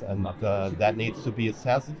impacts? And that needs to be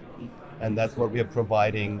assessed. And that's what we are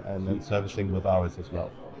providing and servicing with ours as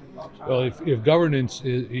well. Well, if governance,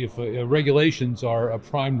 if regulations are a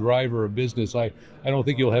prime driver of business, I don't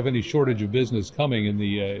think you'll have any shortage of business coming in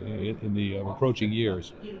the approaching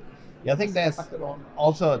years. Yeah, I think there's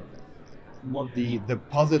also the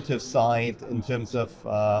positive side in terms of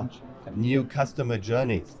new customer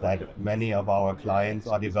journeys that many of our clients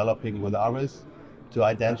are developing with ours to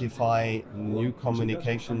identify new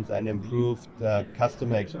communications and improve the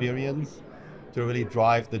customer experience to really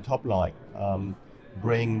drive the top line,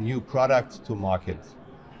 bring new products to market,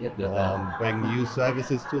 bring new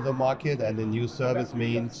services to the market, and the new service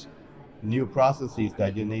means new processes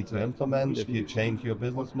that you need to implement. If you change your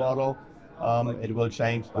business model, it will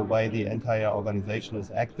change the way the entire organization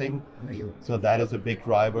is acting. So that is a big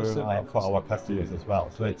driver for our customers as well.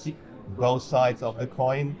 So it's both sides of the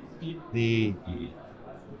coin, the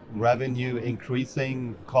revenue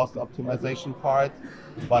increasing cost optimization part,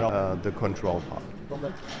 but the control part.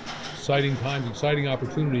 Exciting times, exciting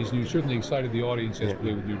opportunities, and you certainly excited the audience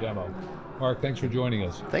yesterday with your demo. Mark, thanks for joining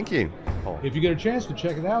us. Thank you. If you get a chance to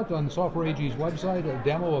check it out on Software AG's website, a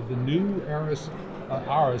demo of the new ARIS,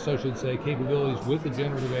 capabilities with the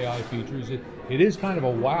generative AI features. It is kind of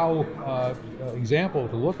a wow example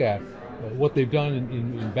to look at what they've done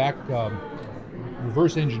in back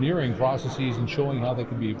reverse engineering processes and showing how they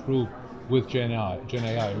can be improved with Gen AI,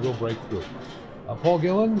 a real breakthrough. Paul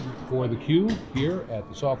Gillen for theCUBE here at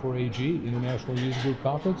the Software AG International User Group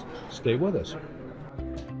Conference. Stay with us.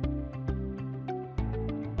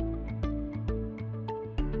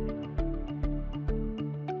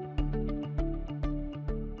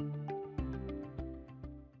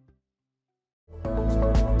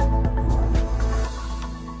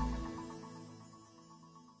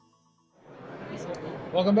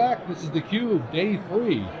 Welcome back. This is theCUBE, day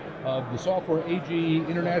 3 of the Software AG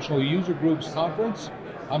International User Groups Conference.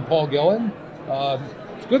 I'm Paul Gillen.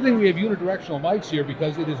 It's a good thing we have unidirectional mics here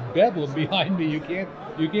because it is bedlam behind me. You can't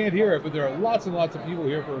hear it, but there are lots and lots of people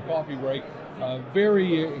here for a coffee break.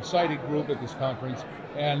 Very exciting group at this conference.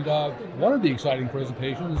 And one of the exciting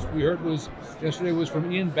presentations we heard yesterday was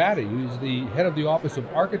from Ian Batty, who's the head of the Office of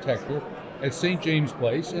Architecture at St. James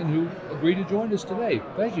Place, and who agreed to join us today.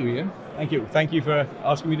 Thank you, Ian. Thank you. Thank you for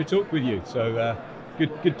asking me to talk with you. So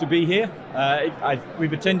good to be here.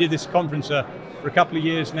 We've attended this conference for a couple of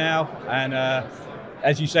years now, and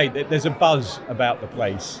as you say, there's a buzz about the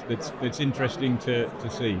place that's interesting to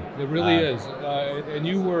see. It really is. And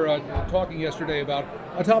you were talking yesterday about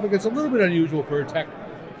a topic that's a little bit unusual for a tech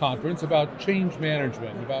conference, about change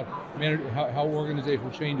management, about how organizational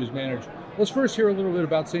change is managed. Let's first hear a little bit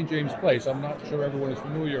about St. James Place. I'm not sure everyone is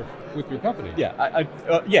familiar with your company. Yeah,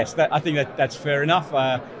 yes, I think that's fair enough.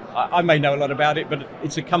 I may know a lot about it, but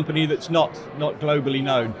it's a company that's not globally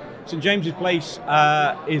known. St James's Place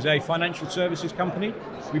is a financial services company.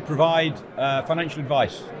 We provide financial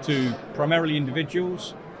advice to primarily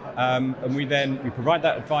individuals, and we provide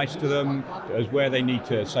that advice to them as where they need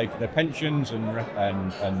to save for their pensions and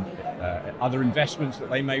other investments that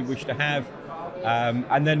they may wish to have.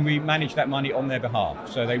 And then we manage that money on their behalf.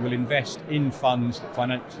 So they will invest in funds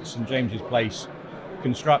that St James's Place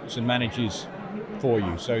constructs and manages for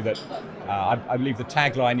you. So that I believe the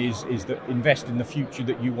tagline is that invest in the future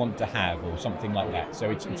that you want to have, or something like that. So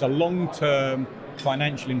it's a long-term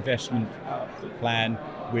financial investment plan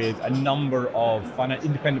with a number of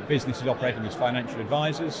independent businesses operating as financial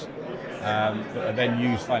advisors that then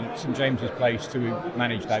use St James's Place to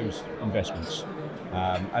manage those investments.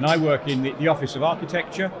 And I work in the Office of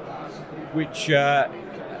Architecture, which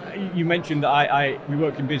you mentioned we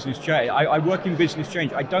work in business change. I work in business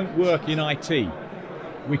change. I don't work in IT,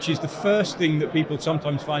 which is the first thing that people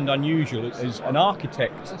sometimes find unusual as an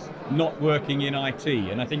architect not working in IT.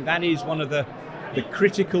 And I think that is one of the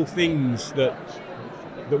critical things that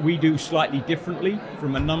we do slightly differently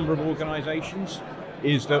from a number of organizations,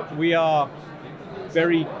 is that we are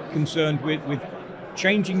very concerned with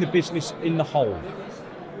changing the business in the whole.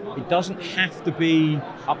 It doesn't have to be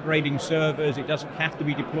upgrading servers, it doesn't have to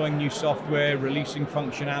be deploying new software, releasing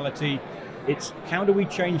functionality. It's how do we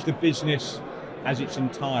change the business as its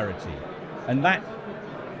entirety? And that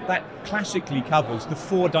classically covers the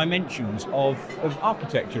 4 dimensions of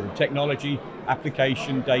architecture, of technology,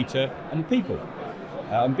 application, data, and people,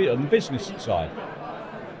 on the business side.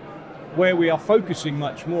 Where we are focusing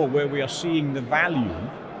much more, where we are seeing the value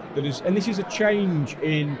that is, and this is a change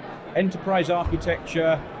in enterprise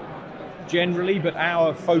architecture generally, but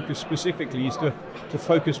our focus specifically is to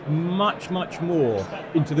focus much more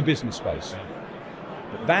into the business space.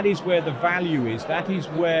 That is where the value is. That is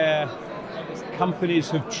where companies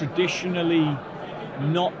have traditionally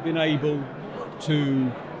not been able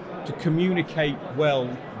to communicate well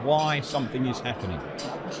why something is happening.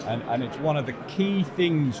 And it's one of the key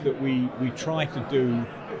things that we try to do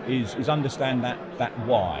is understand that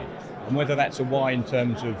why. And whether that's a why in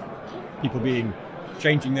terms of people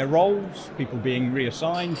changing their roles, people being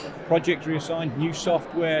reassigned, projects reassigned, new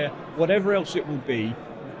software, whatever else it will be,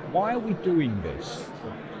 why are we doing this?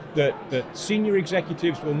 That senior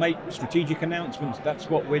executives will make strategic announcements, that's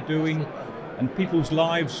what we're doing, and people's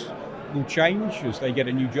lives will change as they get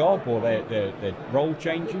a new job or their role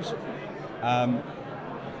changes. And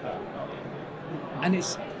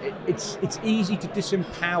it's easy to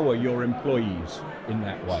disempower your employees in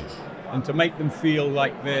that way, and to make them feel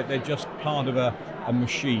like they're just part of a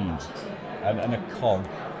machine and a cog.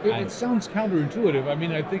 It sounds counterintuitive. I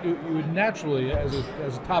mean, I think you would naturally, as a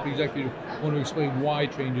top executive, want to explain why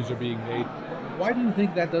changes are being made. Why do you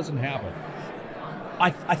think that doesn't happen?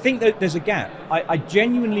 I think that there's a gap. I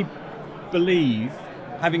genuinely believe,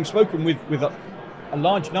 having spoken with a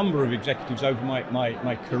large number of executives over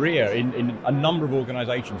my career in a number of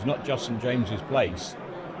organizations, not just St James's Place,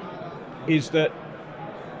 is that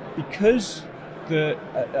because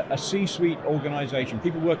a C-suite organization,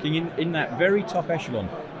 people working in that very top echelon,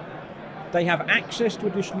 they have access to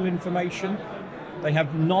additional information, they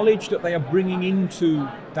have knowledge that they are bringing into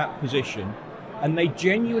that position, and they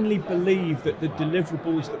genuinely believe that the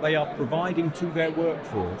deliverables that they are providing to their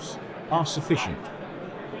workforce are sufficient.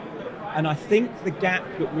 And I think the gap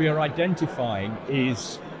that we are identifying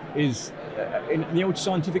is in the old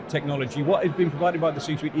scientific technology, what has been provided by the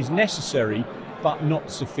C-suite is necessary, but not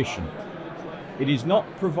sufficient. It is not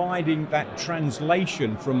providing that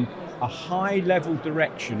translation from a high-level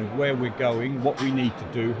direction of where we're going, what we need to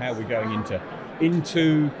do, how we're going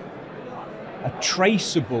into a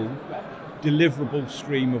traceable, deliverable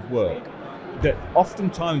stream of work. That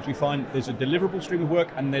oftentimes we find there's a deliverable stream of work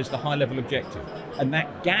and there's the high-level objective. And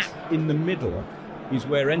that gap in the middle is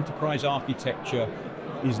where enterprise architecture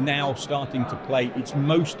is now starting to play its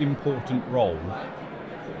most important role,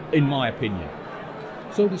 in my opinion.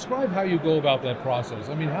 So describe how you go about that process.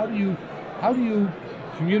 I mean, how do you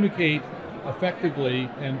communicate effectively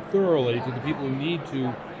and thoroughly to the people who need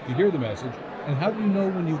to hear the message, and how do you know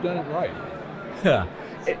when you've done it right?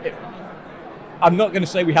 I'm not going to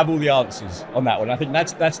say we have all the answers on that one. I think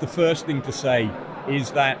that's the first thing to say,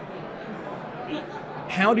 is that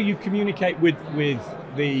how do you communicate with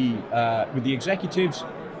the executives?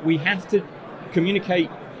 We have to communicate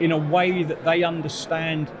in a way that they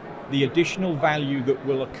understand the additional value that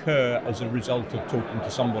will occur as a result of talking to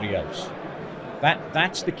somebody else.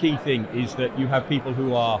 That's the key thing, is that you have people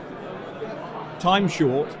who are time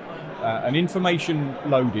short and information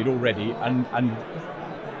loaded already,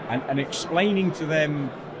 and explaining to them,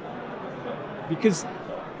 because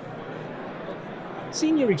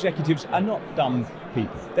senior executives are not dumb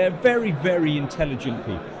people. They're very, very intelligent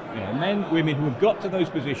people. You know, men, women who have got to those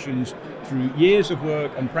positions through years of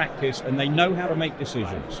work and practice, and they know how to make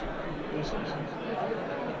decisions.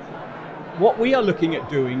 What we are looking at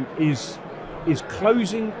doing is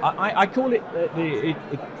closing. I call it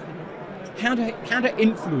how to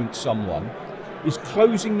influence someone is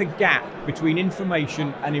closing the gap between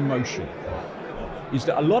information and emotion. Is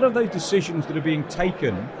that a lot of those decisions that are being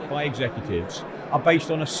taken by executives are based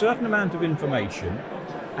on a certain amount of information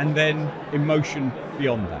and then emotion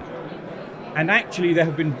beyond that. And actually there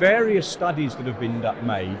have been various studies that have been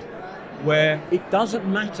made where it doesn't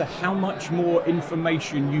matter how much more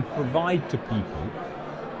information you provide to people,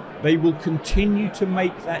 they will continue to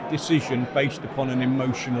make that decision based upon an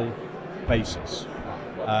emotional basis.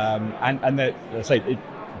 And that, as I say, it's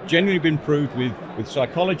genuinely been proved with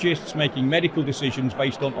psychologists making medical decisions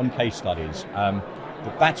based on case studies,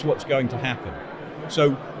 that's what's going to happen.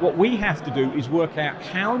 So what we have to do is work out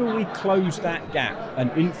how do we close that gap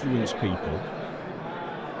and influence people,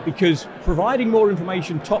 because providing more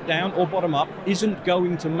information top down or bottom up isn't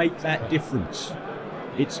going to make that difference.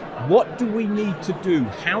 It's what do we need to do,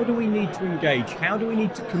 how do we need to engage, how do we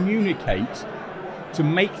need to communicate to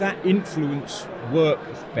make that influence work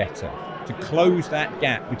better, to close that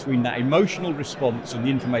gap between that emotional response and the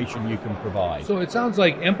information you can provide. So it sounds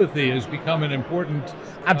like empathy has become an important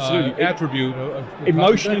attribute of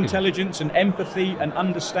emotional intelligence and empathy and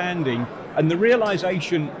understanding, and the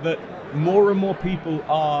realization that more and more people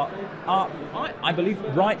are I believe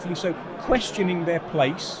rightfully so, questioning their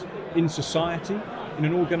place in society, in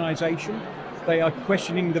an organization. They are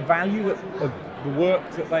questioning the value of the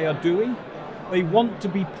work that they are doing. They want to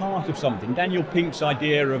be part of something. Daniel Pink's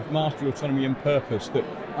idea of mastery, autonomy and purpose, that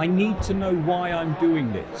I need to know why I'm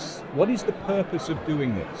doing this. What is the purpose of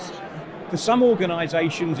doing this? For some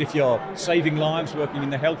organizations, if you're saving lives, working in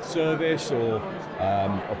the health service, or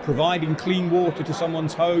providing clean water to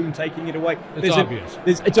someone's home, taking it away. It's obvious.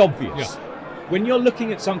 It's obvious. Yeah. When you're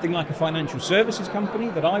looking at something like a financial services company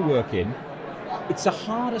that I work in, it's a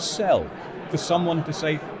harder sell for someone to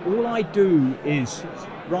say, all I do is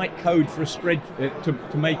write code for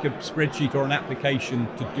to make a spreadsheet or an application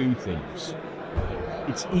to do things.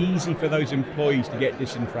 It's easy for those employees to get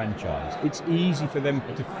disenfranchised. It's easy for them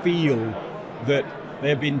to feel that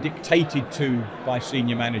they're being dictated to by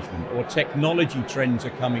senior management, or technology trends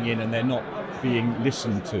are coming in and they're not being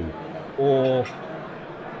listened to, or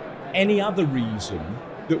any other reason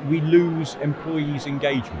that we lose employees'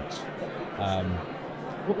 engagement.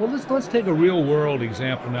 Well, let's take a real world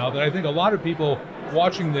example now that I think a lot of people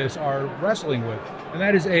watching this are wrestling with, and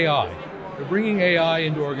that is AI. They're bringing AI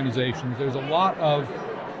into organizations. There's a lot of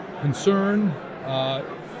concern,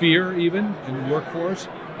 fear even in the workforce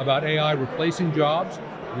about AI replacing jobs.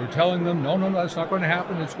 We're telling them, no, that's not going to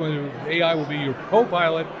happen. AI will be your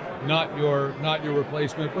co-pilot, not your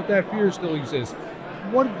replacement, but that fear still exists.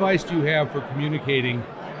 What advice do you have for communicating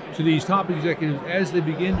to these top executives as they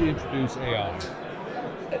begin to introduce AI?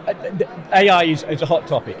 AI is a hot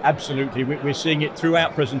topic, absolutely. We're seeing it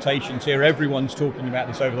throughout presentations here. Everyone's talking about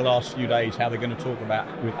this over the last few days, how they're going to talk about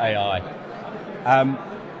with AI.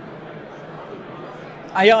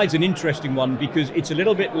 AI is an interesting one because it's a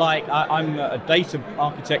little bit like, I'm a data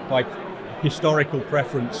architect by historical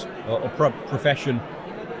preference or profession.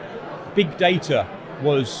 Big data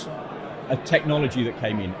was a technology that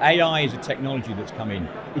came in. AI is a technology that's come in.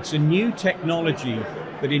 It's a new technology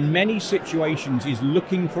that in many situations is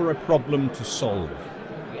looking for a problem to solve.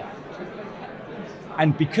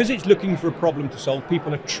 And because it's looking for a problem to solve,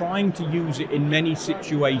 people are trying to use it in many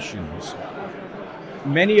situations,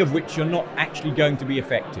 many of which are not actually going to be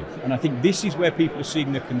effective. And I think this is where people are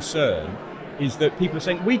seeing the concern, is that people are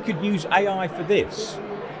saying, we could use AI for this.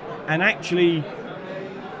 And actually,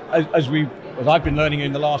 as I've been learning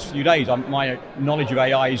in the last few days, my knowledge of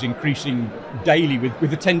AI is increasing daily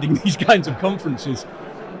with attending these kinds of conferences.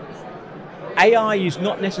 AI is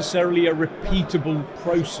not necessarily a repeatable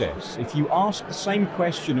process. If you ask the same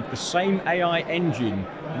question of the same AI engine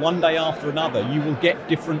one day after another, you will get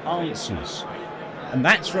different answers. And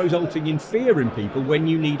that's resulting in fear in people when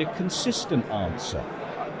you need a consistent answer.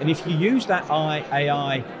 And if you use that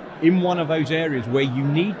AI in one of those areas where you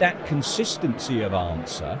need that consistency of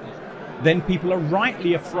answer, then people are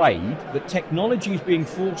rightly afraid that technology is being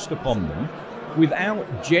forced upon them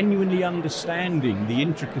without genuinely understanding the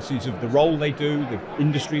intricacies of the role they do, the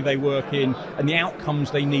industry they work in, and the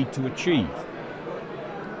outcomes they need to achieve.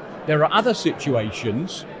 There are other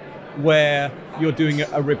situations where you're doing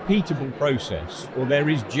a repeatable process, or there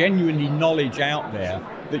is genuinely knowledge out there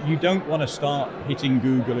that you don't want to start hitting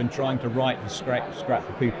Google and trying to write the scrap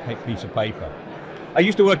a piece of paper. I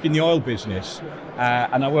used to work in the oil business,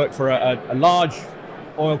 and I worked for a large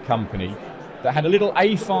oil company that had a little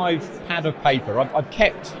A5 pad of paper. I've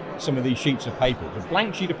kept some of these sheets of paper. It's a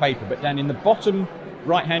blank sheet of paper, but down in the bottom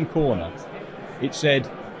right-hand corner, it said,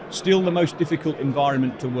 "Still the most difficult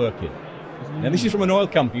environment to work in." Now this is from an oil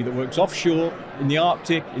company that works offshore, in the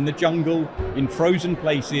Arctic, in the jungle, in frozen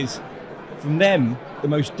places. From them, the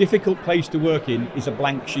most difficult place to work in is a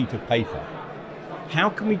blank sheet of paper. How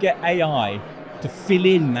can we get AI to fill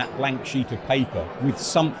in that blank sheet of paper with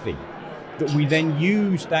something that we then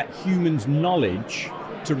use that human's knowledge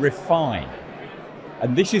to refine?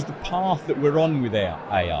 And this is the path that we're on with our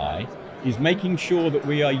AI, is making sure that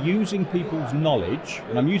we are using people's knowledge,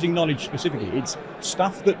 and I'm using knowledge specifically, it's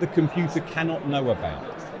stuff that the computer cannot know about,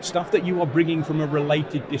 stuff that you are bringing from a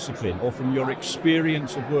related discipline or from your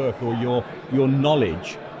experience of work or your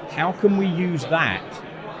knowledge. How can we use that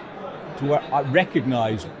to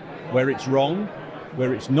recognize where it's wrong,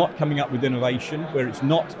 where it's not coming up with innovation, where it's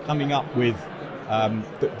not coming up with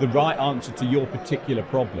the right answer to your particular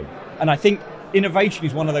problem? And I think innovation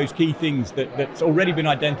is one of those key things that's already been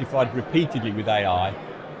identified repeatedly with AI.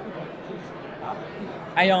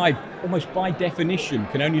 AI, almost by definition,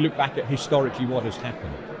 can only look back at historically what has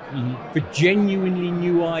happened. For genuinely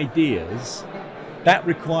new ideas, that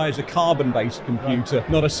requires a carbon-based computer,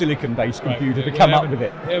 not a silicon-based computer to come up with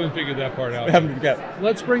it. We haven't figured that part out. We haven't figured it out.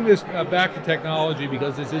 Let's bring this back to technology,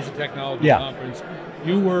 because this is a technology conference.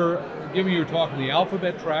 You were giving your talk on the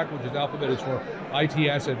Alphabet track, which is Alphabet is for IT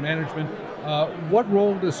asset management. What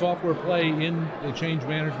role does software play in the change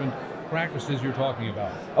management practices you're talking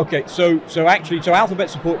about? Okay, so Alphabet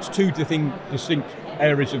supports two distinct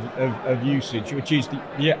areas of usage, which is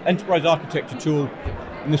the enterprise architecture tool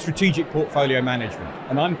and the strategic portfolio management.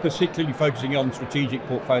 And I'm particularly focusing on strategic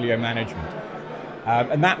portfolio management.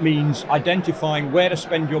 And that means identifying where to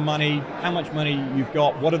spend your money, how much money you've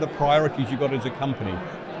got, what are the priorities you've got as a company.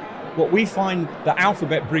 What we find that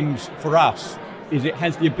Alphabet brings for us is it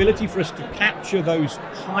has the ability for us to capture those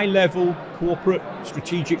high-level corporate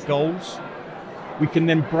strategic goals. We can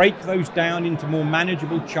then break those down into more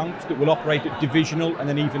manageable chunks that will operate at divisional and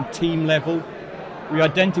then even team level. We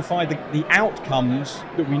identify the outcomes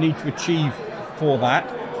that we need to achieve for that.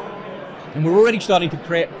 And we're already starting to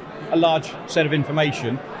create a large set of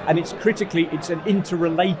information, and it's an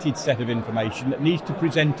interrelated set of information that needs to be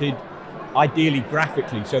presented ideally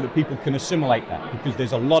graphically so that people can assimilate that, because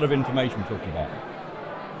there's a lot of information we're talking about.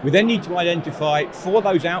 We then need to identify, for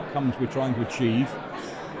those outcomes we're trying to achieve,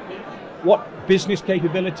 what business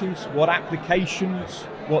capabilities, what applications,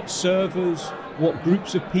 what servers, what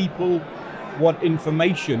groups of people, what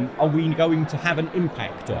information are we going to have an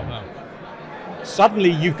impact on.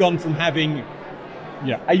 Suddenly you've gone from having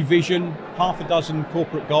a vision, half a dozen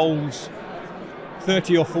corporate goals,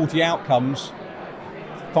 30 or 40 outcomes,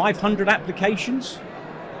 500 applications,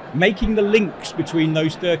 making the links between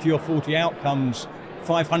those 30 or 40 outcomes,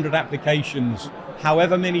 500 applications,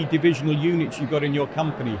 however many divisional units you've got in your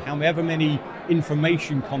company, however many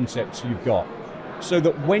information concepts you've got, so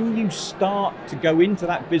that when you start to go into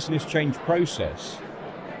that business change process,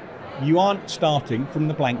 you aren't starting from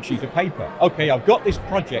the blank sheet of paper. Okay, I've got this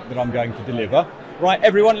project that I'm going to deliver. Right,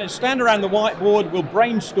 everyone, let's stand around the whiteboard, we'll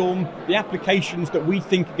brainstorm the applications that we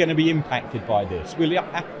think are going to be impacted by this.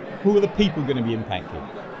 Who are the people going to be impacted?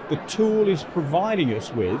 The tool is providing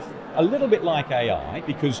us with, a little bit like AI,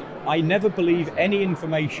 because I never believe any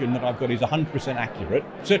information that I've got is 100% accurate,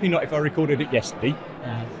 certainly not if I recorded it yesterday.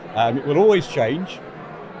 It will always change,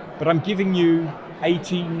 but I'm giving you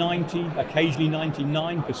 80, 90, occasionally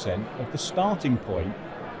 99% of the starting point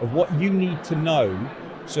of what you need to know,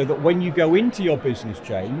 so that when you go into your business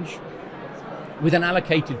change with an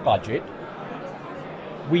allocated budget,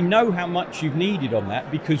 we know how much you've needed on that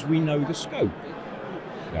because we know the scope.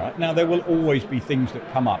 Right? Now, there will always be things that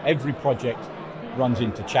come up. Every project runs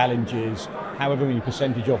into challenges, however many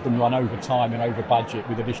percentage of them run over time and over budget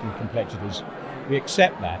with additional complexities. We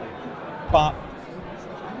accept that, but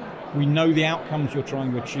we know the outcomes you're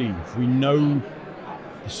trying to achieve. We know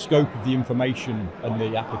the scope of the information and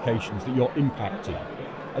the applications that you're impacting.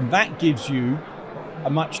 And that gives you a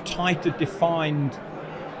much tighter defined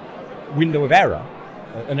window of error,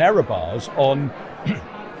 and error bars on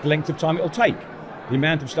the length of time it'll take, the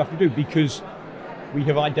amount of stuff to do, because we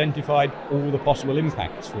have identified all the possible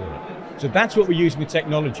impacts for it. So that's what we're using the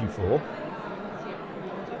technology for.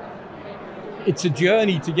 It's a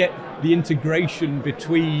journey to get the integration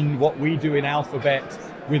between what we do in Alphabet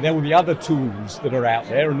with all the other tools that are out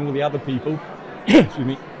there and all the other people, excuse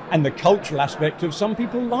me, and the cultural aspect of some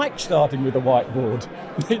people like starting with a whiteboard.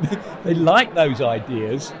 They like those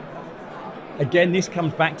ideas. again, this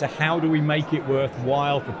comes back to how do we make it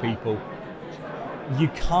worthwhile for people? You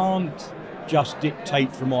can't just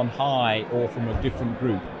dictate from on high or from a different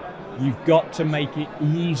group. You've got to make it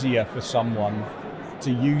easier for someone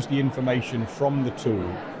to use the information from the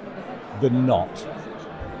tool than not.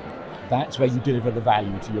 That's where you deliver the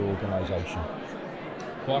value to your organization.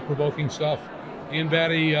 Thought-provoking stuff. Ian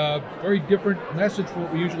Batty, very different message from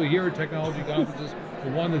what we usually hear at technology conferences,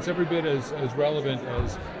 but one that's every bit as relevant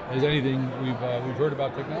as anything we've heard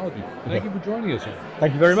about technology. Thank you for joining us here.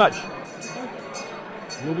 Thank you very much.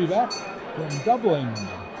 We'll be back from Dublin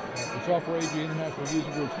at the Software AG International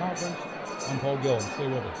User Groups Conference. I'm Paul Gillen. Stay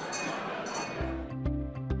with us.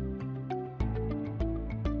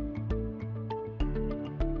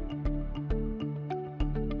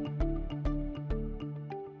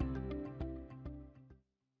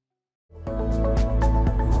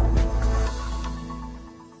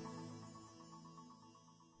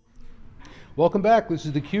 Welcome back. This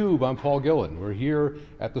is theCUBE. I'm Paul Gillen. We're here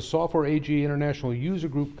at the Software AG International User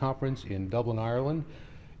Group Conference in Dublin, Ireland.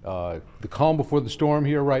 The calm before the storm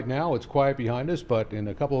here right now. It's quiet behind us, but in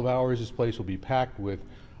a couple of hours this place will be packed with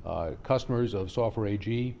customers of Software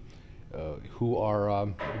AG who are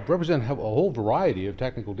represent a whole variety of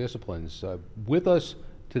technical disciplines. With us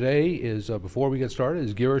today is, before we get started,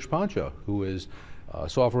 is Girish Pancha, who is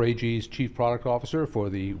Software AG's Chief Product Officer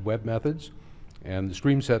for the Web Methods and the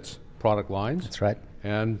StreamSets product lines. That's right.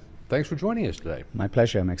 And thanks for joining us today. My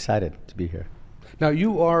pleasure. I'm excited to be here. Now,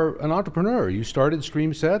 you are an entrepreneur. You started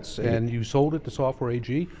StreamSets and you sold it to Software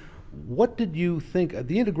AG. What did you think?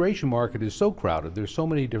 The integration market is so crowded. There's so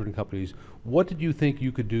many different companies. What did you think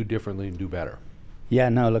you could do differently and do better? Yeah,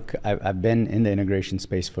 no, look, I've been in the integration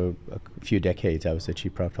space for a few decades. I was the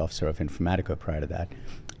Chief Product Officer of Informatica prior to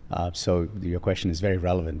that. So your question is very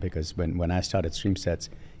relevant, because when I started StreamSets,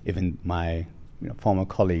 even my former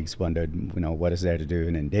colleagues wondered, what is there to do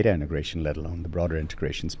in data integration, let alone the broader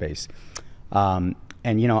integration space. And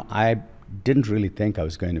I didn't really think I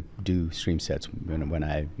was going to do StreamSets when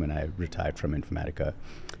I retired from Informatica,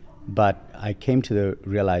 but I came to the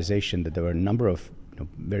realization that there were a number of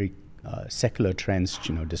very secular trends,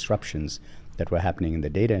 disruptions that were happening in the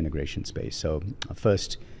data integration space. So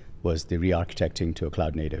first was the re-architecting to a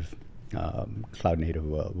cloud-native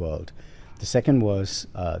world. The second was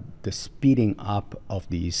the speeding up of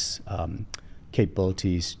these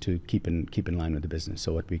capabilities to keep in line with the business.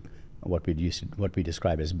 So what we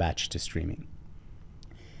describe as batch to streaming.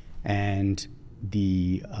 And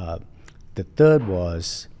the third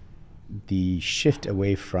was the shift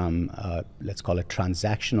away from let's call it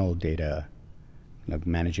transactional data,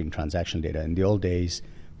 managing transactional data. In the old days,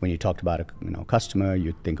 when you talked about a customer,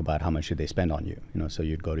 you'd think about how much did they spend on you. So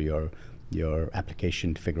you'd go to your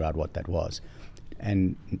application to figure out what that was.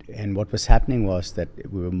 And what was happening was that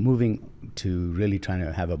we were moving to really trying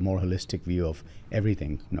to have a more holistic view of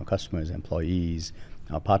everything, customers, employees,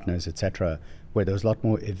 our partners, etc., where there was a lot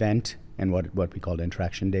more event and what we called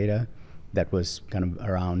interaction data that was kind of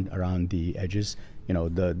around the edges.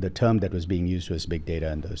 The term that was being used was big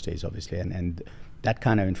data in those days, obviously, and that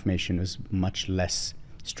kind of information was much less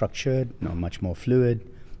structured, much more fluid,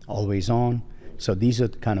 always on. So these are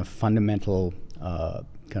the kind of fundamental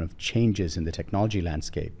kind of changes in the technology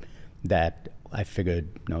landscape that I figured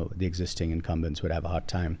the existing incumbents would have a hard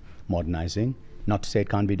time modernizing. Not to say it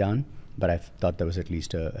can't be done, but I thought there was at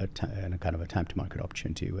least a kind of a time to market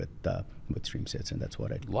opportunity with StreamSets, and that's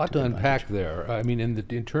what I. A lot to unpack there. I mean,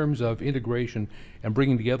 in terms of integration and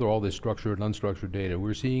bringing together all this structured and unstructured data,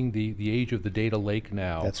 we're seeing the age of the data lake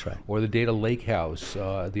now. That's right. Or the data lake house,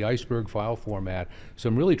 the iceberg file format,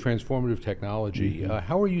 some really transformative technology. Mm-hmm.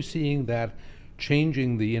 How are you seeing that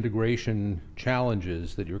changing the integration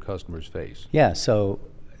challenges that your customers face? Yeah, so,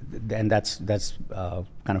 and that's kind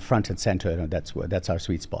of front and center. That's our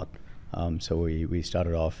sweet spot. So we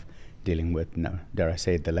started off dealing with, dare I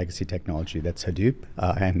say it, the legacy technology that's Hadoop,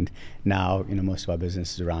 and now most of our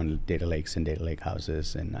business is around data lakes and data lake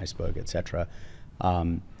houses and iceberg, etc.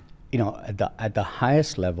 At the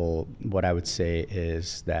highest level, what I would say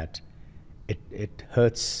is that it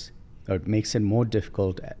hurts, or it makes it more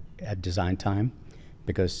difficult at design time,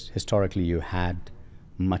 because historically you had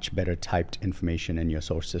much better typed information in your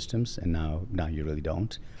source systems, and now you really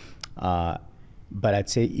don't. But I'd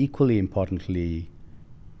say equally importantly,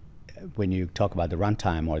 when you talk about the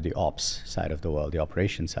runtime or the ops side of the world, the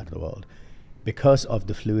operations side of the world, because of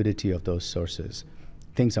the fluidity of those sources,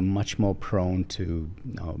 things are much more prone to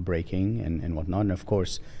breaking and whatnot. And of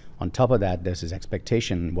course, on top of that, there's this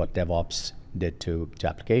expectation, what DevOps did to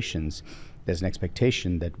applications, there's an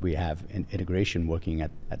expectation that we have an integration working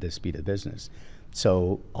at the speed of business.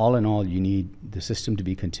 So all in all, you need the system to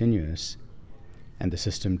be continuous and the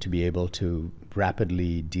system to be able to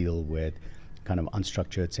rapidly deal with kind of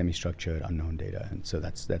unstructured, semi-structured, unknown data. And so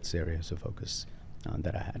that's areas of focus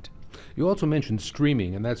that I had. You also mentioned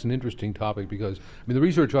streaming, and that's an interesting topic because, I mean, the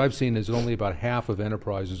research I've seen is that only about half of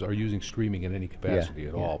enterprises are using streaming in any capacity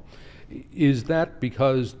at all. Is that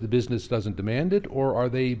because the business doesn't demand it, or are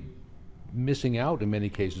they missing out in many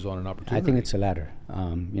cases on an opportunity? I think it's the latter.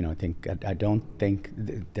 I don't think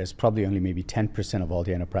there's probably only maybe 10% of all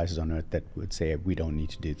the enterprises on earth that would say we don't need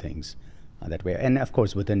to do things that way. And of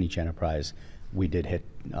course, within each enterprise, we did hit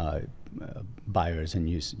buyers and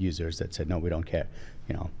users that said, no, we don't care.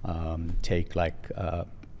 Take like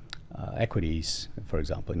equities, for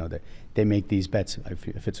example. They make these bets.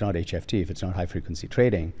 If it's not HFT, if it's not high frequency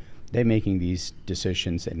trading, they're making these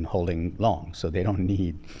decisions and holding long, so they don't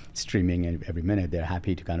need streaming every minute. They're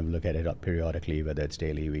happy to kind of look at it periodically, whether it's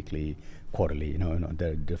daily, weekly, quarterly.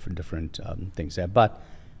 There are different things there. But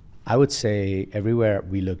I would say everywhere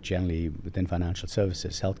we look, generally within financial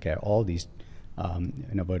services, healthcare, all these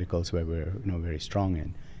verticals where we're very strong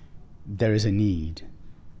in, there is a need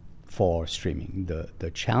for streaming.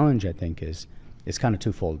 The challenge, I think, is kind of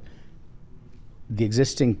twofold. The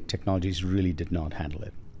existing technologies really did not handle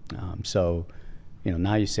it. So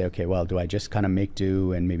now you say, okay, well, do I just kind of make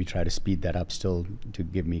do and maybe try to speed that up still to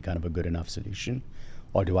give me kind of a good enough solution?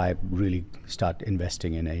 Or do I really start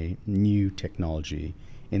investing in a new technology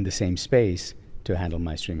in the same space to handle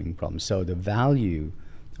my streaming problems? So the value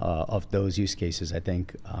of those use cases, I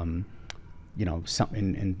think, in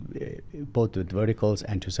both the verticals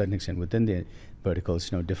and to a certain extent within the verticals,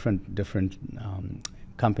 different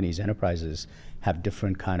companies, enterprises have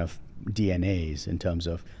different kind of DNAs in terms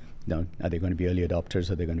of, are they going to be early adopters,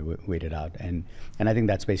 or are they going to wait it out? And I think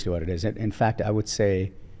that's basically what it is. In fact, I would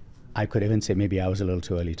say, I could even say maybe I was a little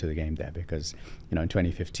too early to the game there, because in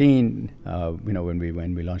 2015,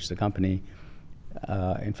 when we launched the company,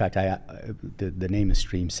 in fact, the name is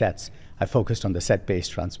Stream Sets. I focused on the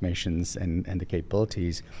set-based transformations and the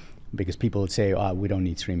capabilities, because people would say, we don't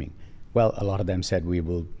need streaming. Well, a lot of them said, we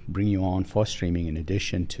will bring you on for streaming in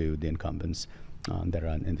addition to the incumbents that are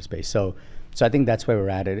in the space. So I think that's where we're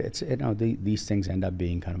at. These things end up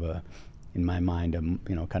being kind of in my mind,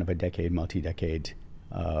 kind of a decade, multi-decade,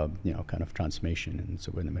 kind of transformation, and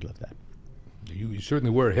so we're in the middle of that. You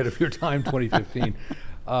certainly were ahead of your time, 2015.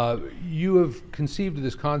 You have conceived of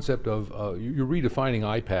this concept of, you're redefining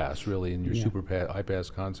iPaaS, really, in your super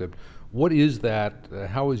iPaaS concept. What is that?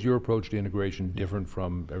 How is your approach to integration different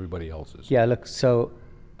from everybody else's? Yeah, look, so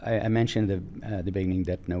I mentioned at the beginning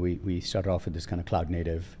that we started off with this kind of cloud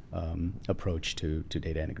native approach to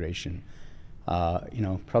data integration.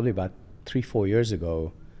 Probably about 3-4 years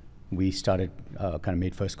ago, we started, kind of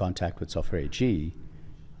made first contact with Software AG.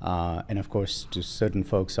 And of course, to certain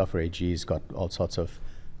folks, Software AG's got all sorts of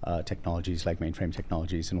technologies like mainframe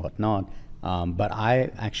technologies and whatnot. But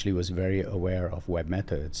I actually was very aware of web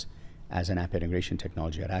methods as an app integration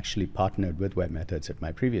technology. I'd actually partnered with web methods at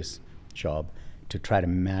my previous job to try to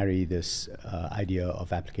marry this idea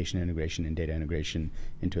of application integration and data integration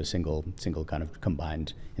into a single kind of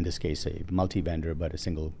combined, in this case, a multi-vendor, but a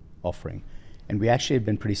single offering. And we actually have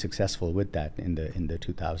been pretty successful with that in the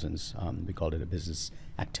 2000s. We called it a business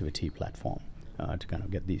activity platform to kind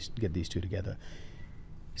of get these two together.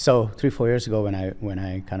 So 3-4 years ago, when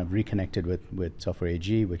I kind of reconnected with Software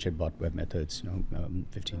AG, which had bought web methods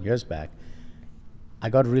 15 years back, I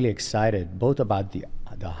got really excited both about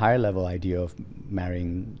the higher level idea of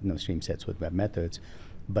marrying stream sets with web methods,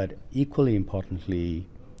 but equally importantly,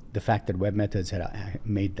 the fact that web methods had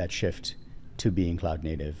made that shift to being cloud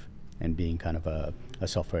native and being kind of a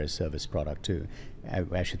software as a service product too.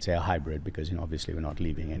 I should say a hybrid, because obviously we're not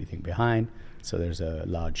leaving anything behind. So there's a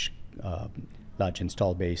large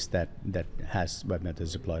install base that has web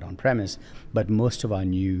methods deployed on premise, but most of our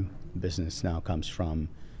new business now comes from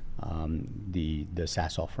the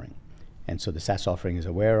SaaS offering. And so the SaaS offering is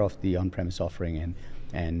aware of the on-premise offering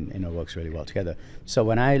and works really well together. So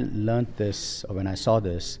when I learned this, or when I saw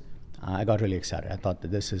this, I got really excited. I thought that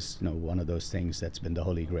this is one of those things that's been the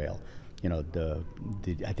holy grail.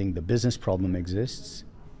 I think the business problem exists.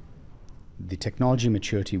 The technology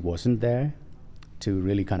maturity wasn't there to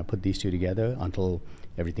really kind of put these two together until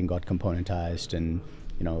everything got componentized and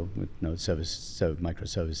with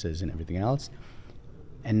microservices and everything else.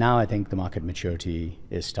 And now I think the market maturity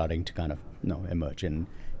is starting to kind of emerge, and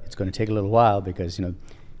it's going to take a little while, because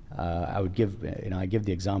I would give I give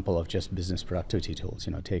the example of just business productivity tools.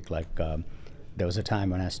 Take like there was a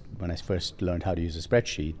time when I first learned how to use a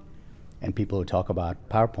spreadsheet, and people would talk about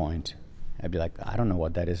PowerPoint. I'd be like, I don't know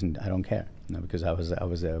what that is, and I don't care, because I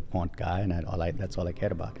was a font guy, and that's all I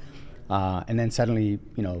cared about. And then suddenly,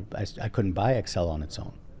 I couldn't buy Excel on its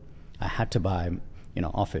own. I had to buy,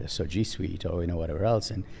 Office or G Suite or whatever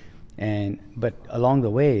else. But along the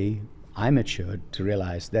way, I matured to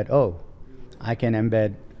realize that I can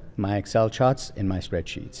embed my Excel charts in my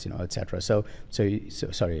spreadsheets, et cetera. So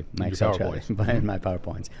sorry, my Excel charts, in my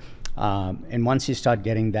PowerPoints. And once you start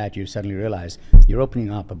getting that, you suddenly realize you're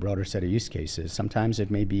opening up a broader set of use cases. Sometimes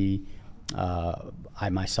it may be I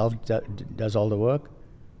myself does all the work,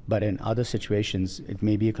 but in other situations, it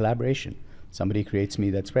may be a collaboration. Somebody creates me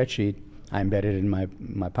that spreadsheet, I embed it in my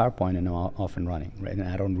PowerPoint, and I'm off and running, right? And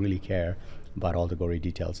I don't really care about all the gory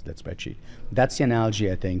details of that spreadsheet. That's the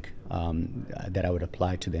analogy, I think, that I would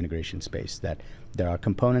apply to the integration space, that there are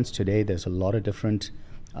components today, there's a lot of different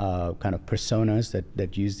kind of personas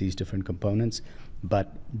that use these different components,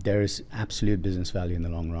 but there's absolute business value in the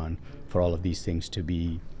long run for all of these things to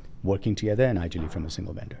be working together, and ideally from a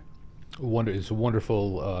single vendor. It's a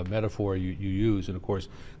wonderful metaphor you use, and of course,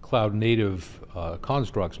 cloud native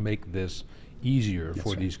constructs make this easier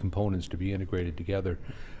for these components to be integrated together.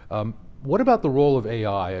 What about the role of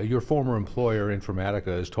AI? Your former employer,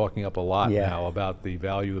 Informatica, is talking up a lot now about the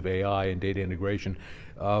value of AI and data integration.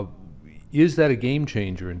 Is that a game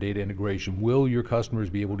changer in data integration? Will your customers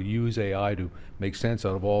be able to use AI to make sense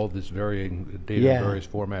out of all this varying data in various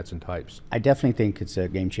formats and types? I definitely think it's a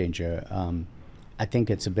game changer. I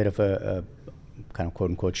think it's a bit of a kind of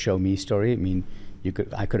quote unquote show me story. I mean,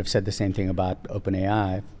 I could have said the same thing about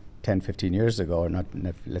OpenAI 10, 15 years ago, or not,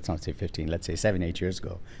 let's not say 15, let's say 7, 8 years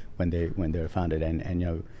ago when they were founded,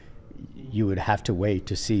 and you would have to wait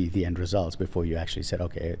to see the end results before you actually said,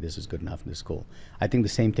 okay, this is good enough, this is cool. I think the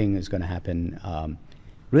same thing is going to happen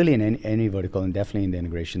really in any vertical, and definitely in the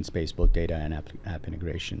integration space, both data and app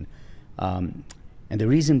integration. And the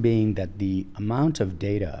reason being that the amount of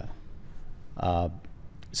data,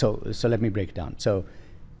 so let me break it down. So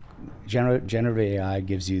generative AI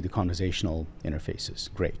gives you the conversational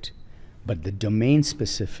interfaces, great. But the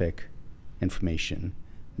domain-specific information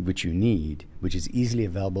which you need, which is easily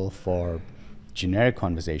available for generic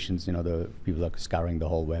conversations, the people are scouring the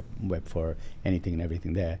whole web for anything and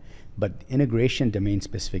everything there, but integration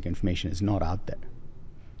domain-specific information is not out there.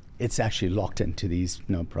 It's actually locked into these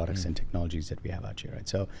products and technologies that we have out here, right?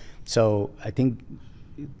 So I think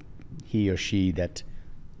he or she that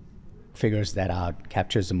figures that out,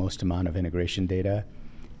 captures the most amount of integration data,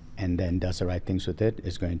 and then does the right things with it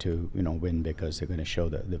is going to win, because they're going to show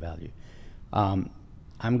the value.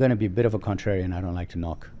 I'm going to be a bit of a contrarian. I don't like to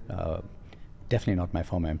knock, definitely not my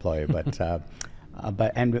former employer, but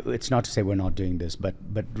and it's not to say we're not doing this, but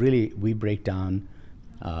really we break down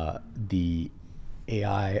the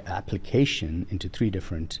AI application into 3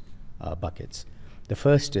 different buckets. The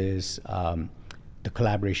first is the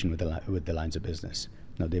collaboration with the lines of business.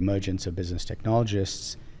 The emergence of business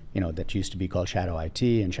technologists, that used to be called shadow IT,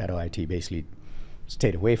 and shadow IT basically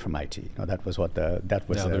stayed away from IT. That was what that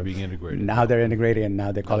was. Now they're being integrated. Now they're integrated, and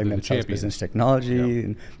now they're calling themselves business technology.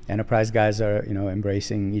 And enterprise guys are,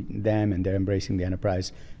 embracing them, and they're embracing the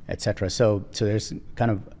enterprise, etc. So there's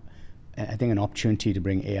kind of, I think, an opportunity to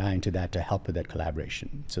bring AI into that to help with that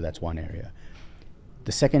collaboration. So that's one area.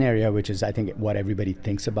 The second area, which is I think what everybody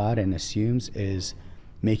thinks about and assumes, is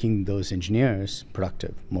making those engineers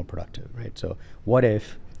more productive, right? So what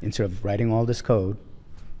if instead of writing all this code,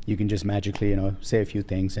 you can just magically, say a few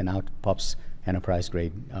things, and out pops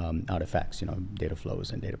enterprise-grade artifacts, data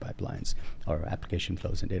flows and data pipelines, or application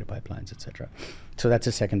flows and data pipelines, etc. So that's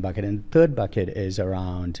the second bucket. And the third bucket is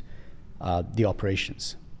around the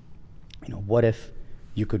operations. What if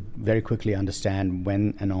you could very quickly understand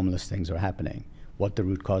when anomalous things are happening, what the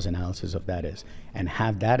root cause analysis of that is, and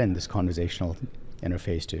have that in this conversational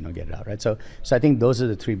interface to get it out, right? So I think those are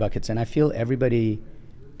the 3 buckets, and I feel everybody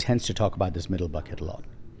tends to talk about this middle bucket a lot.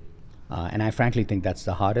 And I frankly think that's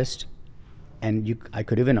the hardest, and I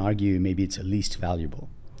could even argue maybe it's the least valuable.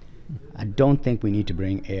 I don't think we need to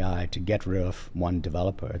bring AI to get rid of one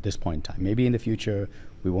developer at this point in time. Maybe in the future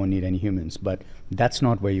we won't need any humans, but that's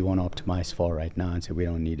not where you want to optimize for right now and say we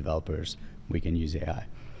don't need developers, we can use AI.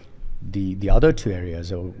 The other 2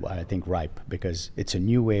 areas are, I think, ripe, because it's a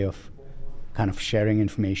new way of kind of sharing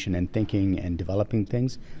information and thinking and developing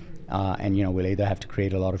things. And we'll either have to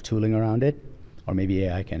create a lot of tooling around it, or maybe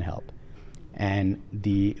AI can help. And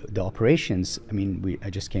the operations, I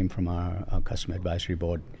just came from our customer advisory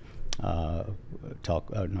board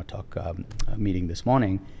meeting this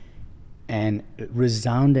morning, and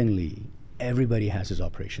resoundingly, everybody has this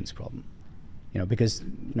operations problem. Because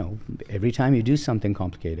every time you do something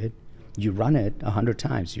complicated, you run it 100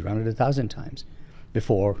 times, you run it 1,000 times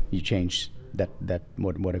before you change that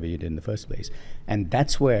whatever you did in the first place. And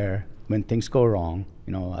that's where when things go wrong,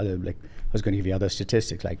 like I was going to give you other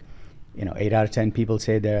statistics, like 8 out of 10 people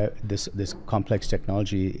say this complex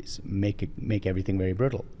technology make everything very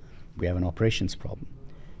brittle. We have an operations problem.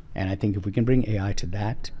 And I think if we can bring AI to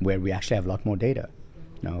that, where we actually have a lot more data,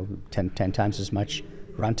 10 times as much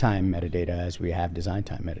runtime metadata as we have design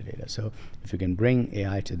time metadata. So if we can bring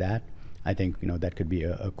AI to that, I think that could be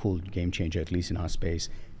a cool game changer, at least in our space,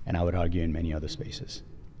 and I would argue in many other spaces.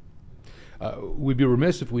 We'd be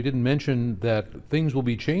remiss if we didn't mention that things will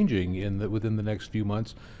be changing within the next few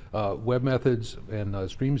months. Web Methods and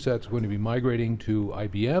StreamSets are going to be migrating to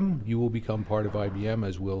IBM. You will become part of IBM,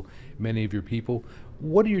 as will many of your people.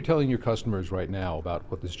 What are you telling your customers right now about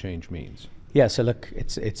what this change means? Yeah, so look,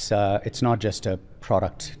 it's not just a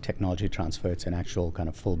product technology transfer; it's an actual kind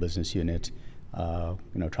of full business unit,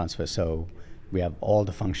 transfer. So we have all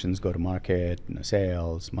the functions: go to market,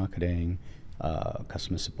 sales, marketing,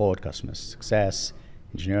 customer support, customer success,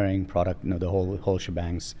 engineering, product, the whole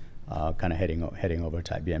shebangs, kind of heading over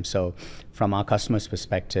to IBM. So from our customers'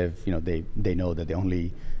 perspective, they know that the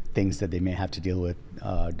only things that they may have to deal with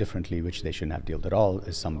differently, which they shouldn't have to deal with at all,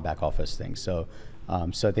 is some back office things. So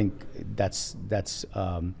so I think that's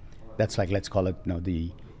like, let's call it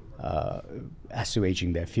the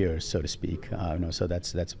assuaging their fears, so to speak. So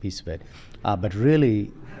that's a piece of it. But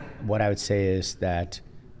really, what I would say is that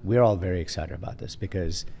we're all very excited about this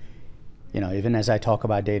because, even as I talk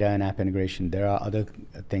about data and app integration, there are other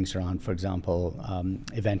things around, for example,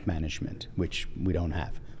 event management, which we don't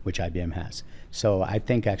have, which IBM has. So I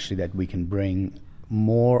think actually that we can bring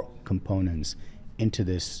more components into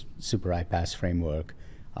this super iPaaS framework.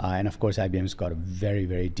 And of course, IBM's got a very,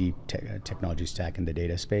 very deep technology stack in the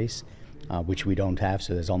data space, which we don't have.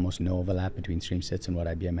 So there's almost no overlap between StreamSets and what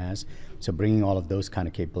IBM has. So bringing all of those kind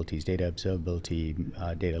of capabilities, data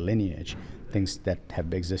observability, data lineage, things that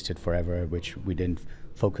have existed forever, which we didn't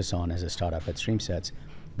focus on as a startup at StreamSets,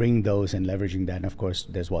 bringing those and leveraging that. And of course,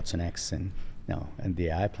 there's watsonx and the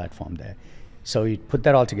AI platform there. So you put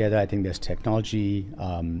that all together, I think there's technology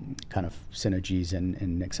kind of synergies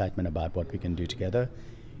and excitement about what we can do together.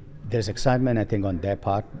 There's excitement, I think, on their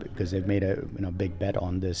part because they've made a big bet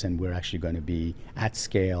on this, and we're actually going to be at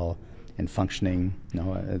scale and functioning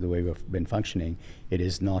the way we've been functioning. It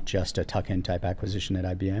is not just a tuck-in type acquisition at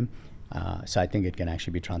IBM. So I think it can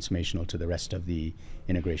actually be transformational to the rest of the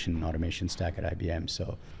integration and automation stack at IBM.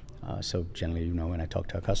 So generally, when I talk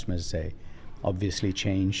to our customers, say, obviously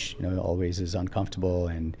change, always is uncomfortable,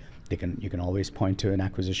 and you can always point to an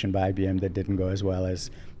acquisition by IBM that didn't go as well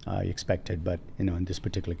as you expected. But in this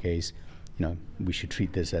particular case, we should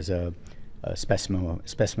treat this as a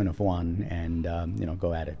specimen of one, and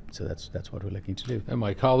go at it. So that's what we're looking to do. And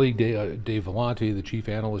my colleague Dave Vellante, the chief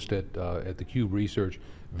analyst at theCUBE Research,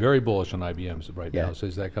 very bullish on IBM right now.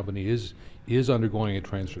 Says that company is undergoing a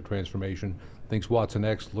transformation. Thinks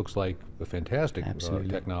watsonx looks like a fantastic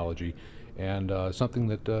technology, and something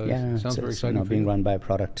that sounds very exciting. Being run by a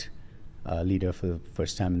product leader for the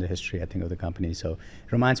first time in the history, I think, of the company. So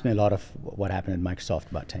it reminds me a lot of what happened at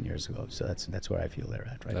Microsoft about 10 years ago. So that's where I feel they're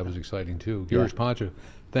at right now. That was exciting too. Girish Pancha,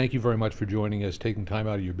 thank you very much for joining us, taking time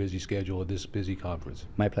out of your busy schedule at this busy conference.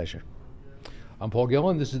 My pleasure. I'm Paul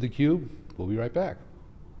Gillen, this is theCUBE. We'll be right back.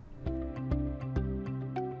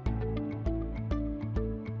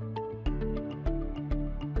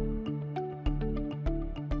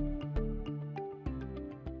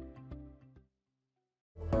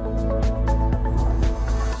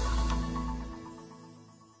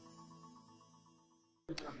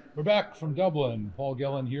 We're back from Dublin. Paul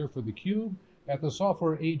Gillen here for theCUBE at the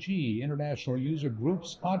Software AG International User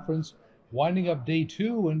Groups Conference, winding up day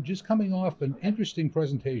 2 and just coming off an interesting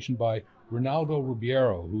presentation by Ronaldo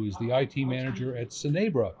Rubiero, who is the IT manager at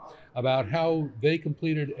Synebra, about how they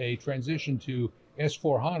completed a transition to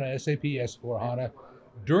S4HANA, SAP S4HANA,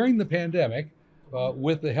 during the pandemic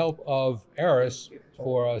with the help of Aris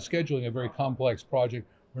for scheduling a very complex project.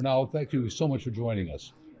 Ronaldo, thank you so much for joining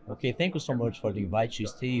us. Okay, thank you so much for the invite to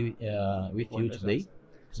stay with you today.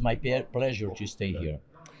 It's my pleasure to stay here.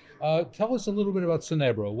 Tell us a little bit about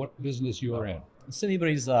Synebra, what business you are in. Synebra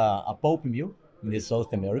is a pulp mill in the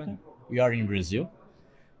South America. We are in Brazil,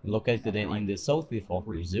 located in the southeast of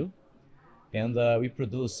Brazil. And we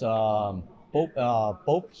produce pulp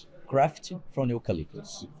craft from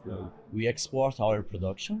eucalyptus. We export our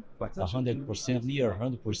production, 100%, near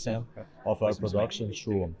 100% of our production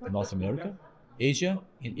to North America, Asia,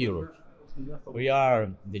 and Europe. We are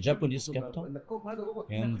the Japanese capital,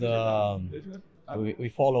 and we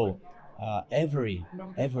follow every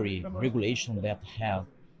regulation that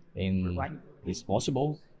is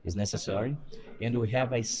possible, is necessary, and we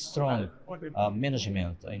have a strong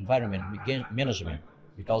environment management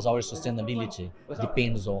because our sustainability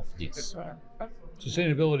depends of this.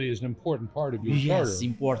 Sustainability is an important part of your Yes, charter.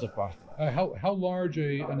 important part. How large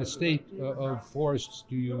an estate of forests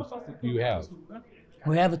do you have?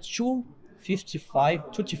 We have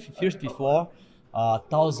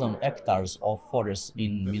 254,000 hectares of forest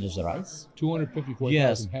in Minas Gerais. 254,000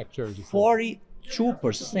 Yes, hectares. Of 42%,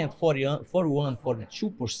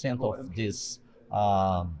 42% of these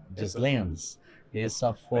lands is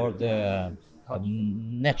for the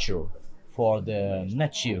nature, for the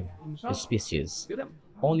native species.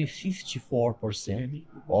 Only 54%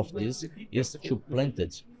 of this is to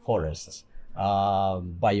planted forests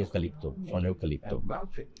by eucalypto, from eucalypto.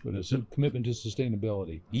 It's a commitment to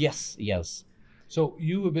sustainability. Yes, yes, So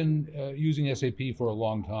you have been using SAP for a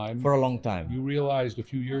long time. for a long time. You realized a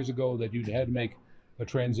few years ago that you had to make a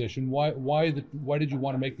transition. Why did you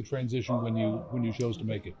want to make the transition when you chose to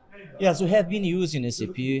make it? Yes, we have been using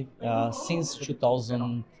SAP since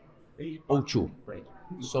 2002.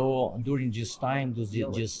 So during this time,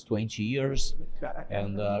 just 20 years,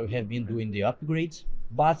 and we have been doing the upgrades.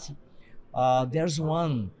 But there's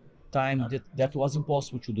one time that was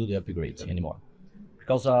impossible to do the upgrades anymore,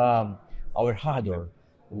 because our hardware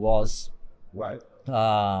was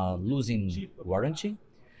losing warranty,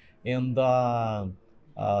 and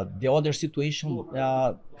the other situation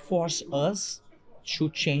forced us to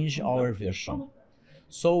change our version.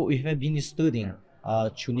 So we have been studying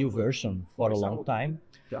two new version for a long time,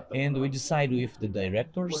 and we decided with the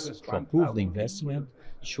directors to approve the investment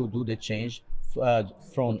to do the change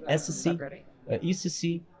from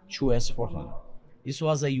ECC to S4HANA. This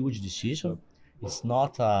was a huge decision. It's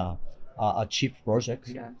not a cheap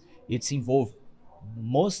project. It's involved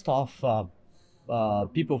most of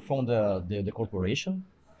people from the corporation.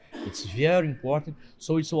 It's very important.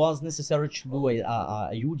 So it was necessary to do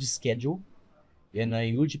a huge schedule and a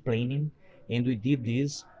huge planning, and we did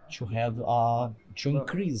this to have to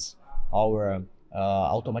increase our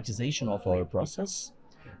automatization of our process,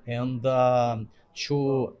 and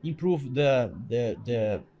to improve the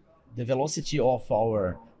velocity of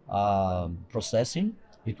our processing.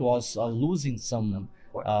 It was losing some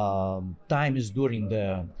times during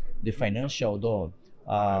the financial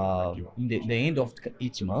in the end of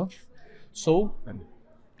each month. So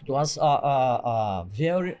it was a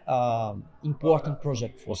very important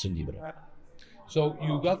project for Senibra. So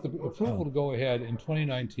you got the approval to go ahead in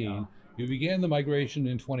 2019. You began the migration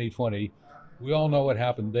in 2020. We all know what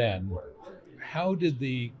happened then. How did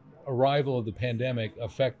the arrival of the pandemic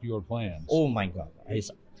affect your plans? Oh my God,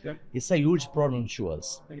 it's a huge problem to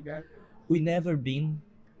us. We never been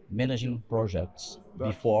managing projects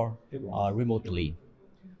before remotely.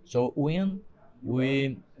 So when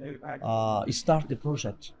we start the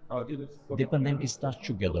project, the pandemic starts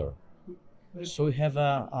together. So we have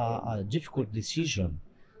a difficult decision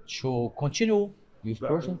to continue with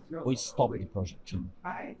project or stop the project.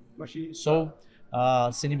 So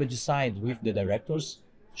Senibra decided with the directors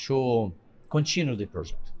to continue the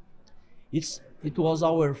project. It was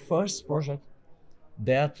our first project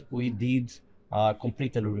that we did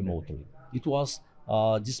completely remotely. It was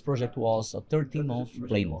this project was a 13-month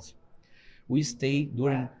plan. We stayed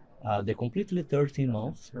during the completely 13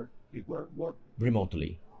 months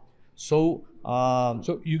remotely. So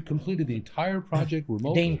So you completed the entire project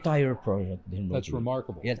remotely? the entire project remotely. That's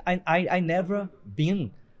remarkable. Yes, I never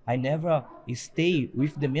stay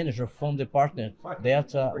with the manager from the partner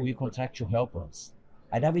that we contract to help us.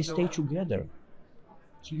 I never stay together.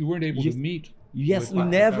 So you weren't able to meet? Yes, we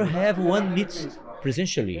never have one meet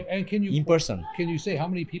presentially And can you in person. Can you say how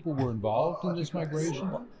many people were involved in this migration?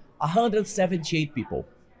 178 people.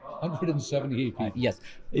 178 people. Yes,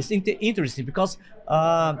 it's interesting because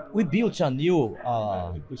we built a new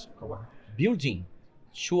building,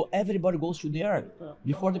 so everybody goes to there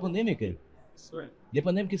before the pandemic. The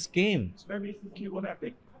pandemic came.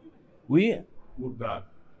 We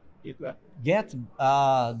get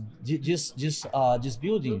this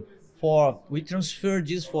building we transfer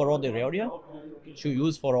this for other area to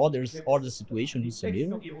use for other situation in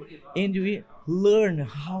Senibra, and we learn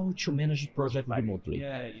how to manage project remotely.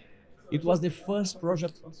 It was the first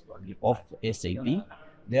project of SAP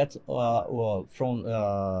that from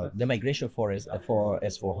the migration for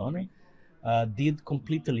S4HANA did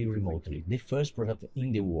completely remotely. The first project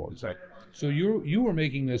in the world. So you were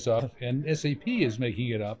making this up, and SAP is making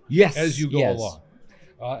it up Yes, as you go yes. along.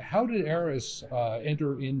 How did Aris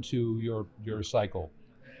enter into your cycle?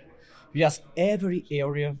 Yes, every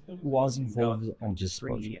area was involved on this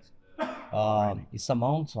project. it's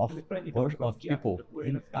amount of people,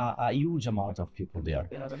 a huge amount of people there.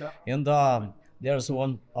 And there's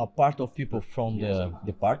one part of people from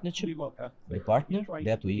the partnership, the partner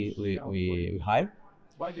that we hire.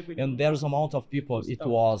 And there's amount of people, it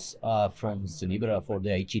was from Cenibra for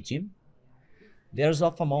the IT team. There's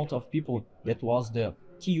an amount of people that was the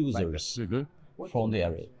key users from the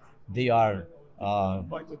area. They are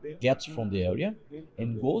gets from the area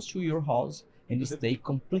and goes to your house and stay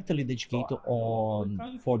completely dedicated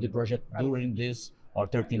on for the project during this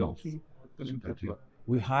 13 months.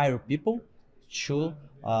 We hire people to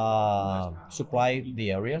supply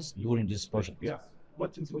the areas during this project.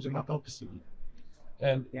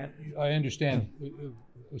 And I understand,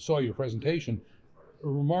 saw your presentation, a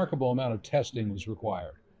remarkable amount of testing was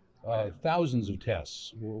required. Thousands of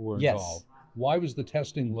tests were involved. Yes. Why was the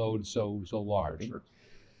testing load so large?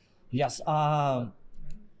 Yes, SAP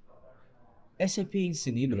in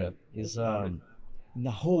Cenibra is in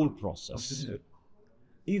the whole process,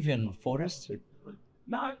 even forest,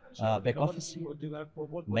 back office,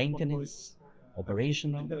 maintenance,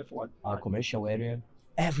 operational, commercial area,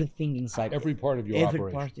 everything inside. Every part of your every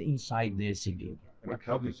operation. part inside the SAP.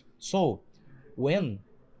 So when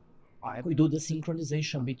we do the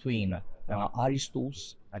synchronization between ARIS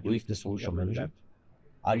tools with the solution manager,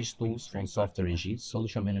 ARIS tools from Software AG,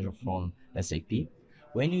 solution manager from SAP.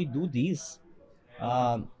 When we do this,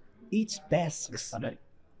 each task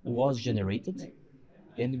was generated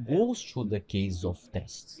and goes through the case of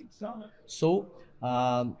tests. So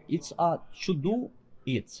it's to do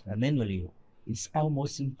it manually. It's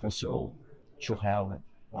almost impossible to have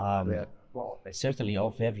certainly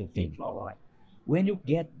of everything. When you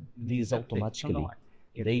get this automatically,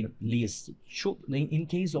 they list, in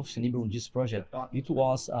case of Cenibra on this project, it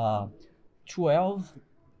was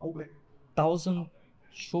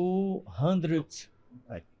 12,200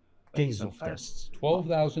 cases of tests.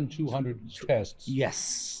 12,200 tests.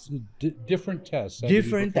 Yes. Different tests. Had to be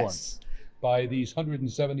Different performed tests. by these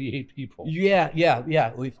 178 people. Yeah.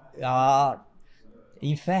 With,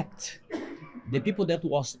 in fact, the people that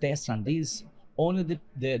was testing this, only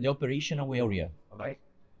the operational area,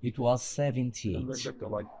 it was 78.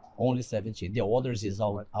 Only 78. The others is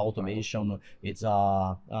automation. It's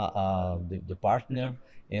the partner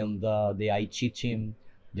and the IT team.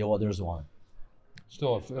 The others one.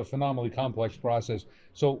 Still a phenomenally complex process.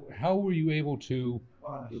 So how were you able to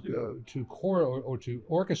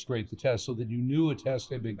orchestrate the test so that you knew a test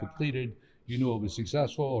had been completed, you knew it was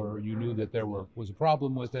successful, or you knew that there was a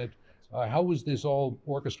problem with it? How was this all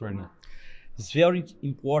orchestrated? It's very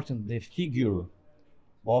important, the figure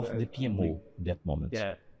of the PMO at that moment.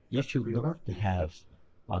 If you don't have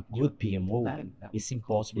a good PMO, it's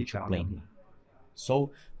impossible to plan.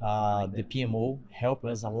 So the PMO helped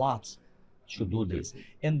us a lot to do this.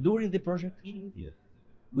 And during the project,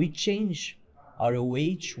 we changed our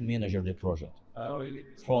way to manage the project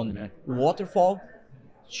from waterfall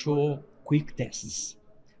to quick tests.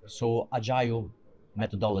 So agile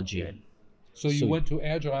methodology. So you went to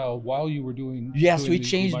Agile while you were doing. Yes, doing we the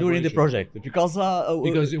changed during the migration. project because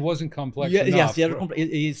it wasn't complex yes, enough.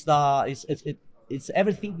 it's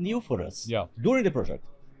everything new for us. Yeah. During the project,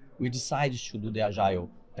 we decided to do the agile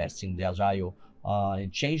testing, the agile,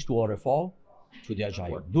 and change to waterfall to the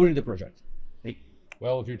agile during the project.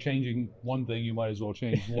 Well, if you're changing one thing, you might as well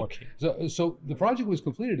change more. So the project was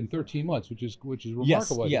completed in 13 months, which is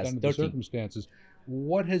remarkable under the circumstances.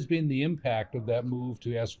 What has been the impact of that move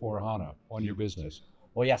to S/4HANA on your business?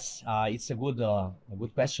 Oh yes, it's a good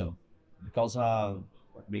question, because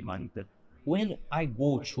when I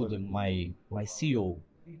go to my CEO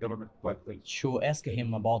to ask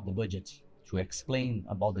him about the budget, to explain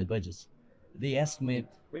about the budget, they ask me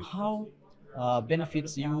how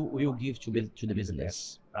benefits you will give to the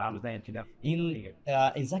business. In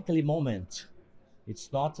exactly moment,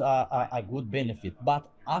 it's not a good benefit, but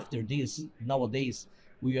after this, nowadays,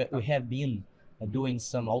 we have been doing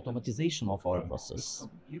some automatization of our process.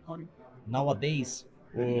 Nowadays,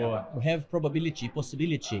 we have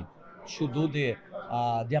possibility to do the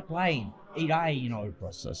applying AI in our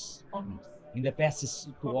process. In the past, it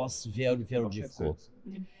was very difficult.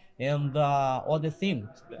 And other thing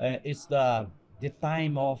is the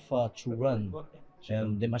time of to run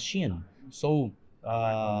and the machine. So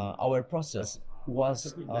our process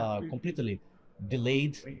was completely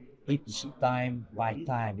delayed each time by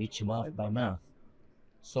time, each month by month.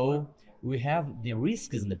 So we have the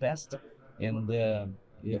risks in the past, and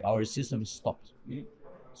our system stopped.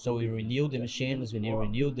 So we renew the machines, we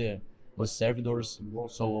renew the servers,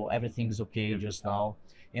 so everything is okay just now.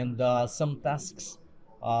 And some tasks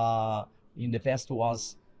in the past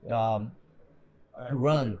was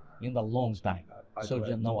run in a long time. So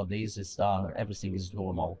nowadays, everything is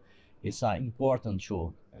normal. It's important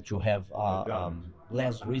to have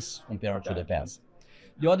less risk compared to the past.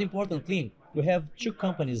 The other important thing, we have two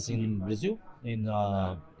companies in Brazil,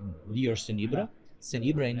 near Cenibra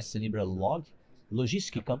and Cenibra Log,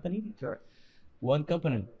 logistic company. One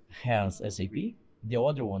company has SAP, the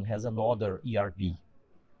other one has another ERP.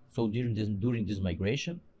 So during this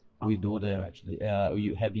migration, we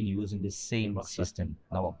have been using the same system.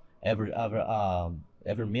 Now every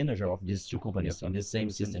manager of these two companies in the same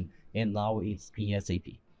system, and now it's in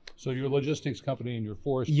SAP. So your logistics company and your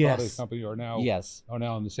forest Yes. product company are now Yes.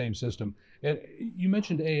 in the same system. And you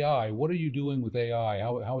mentioned AI. What are you doing with AI?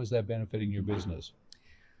 How is that benefiting your business?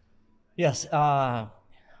 Yes,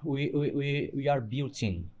 we are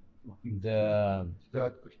building the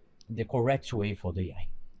correct way for the AI.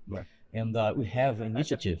 Right. And we have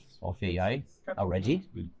initiative of AI already,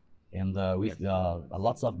 and with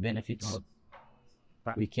lots of benefits.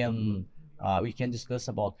 We can discuss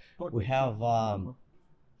about. We have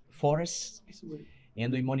forests,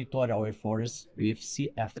 and we monitor our forests with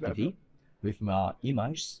CFTV, with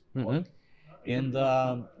images. And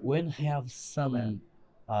when have some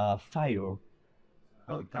fire,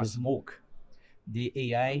 smoke, the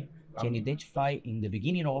AI can identify in the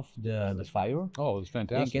beginning of the fire. Oh, it's It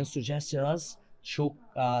fantastic. can suggest us to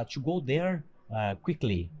go there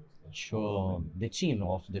quickly, to the team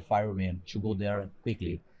of the firemen to go there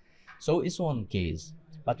quickly. So it's one case,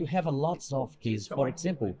 but we have a lots of cases. For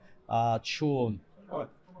example, to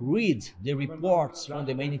read the reports from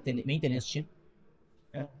the maintenance team,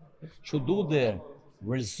 to do the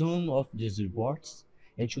resume of these reports,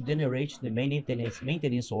 and to generate the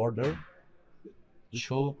maintenance order,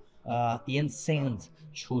 to and send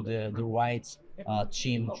to the right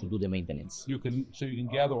team to do the maintenance. You can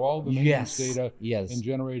gather all the maintenance Yes, data yes. and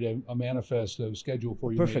generate a manifest schedule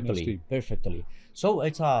for your maintenance team. Perfectly. So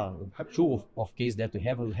it's a two of case that we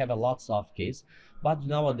have. We have a lots of case, but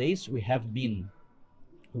nowadays we have been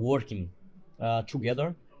working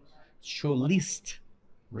together to list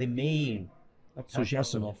the main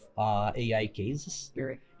suggestion of AI cases,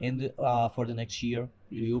 and for the next year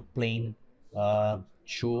we will plan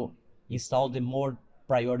to install the more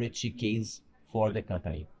priority case for the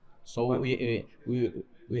company. So we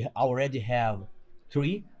already have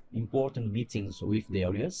 3 important meetings with the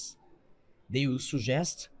areas. They will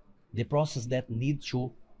suggest the process that need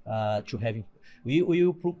to have. We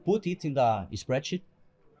will put it in the spreadsheet,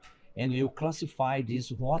 and we will classify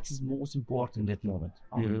this what is most important at the moment.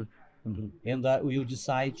 And we will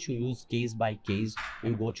decide to use case by case.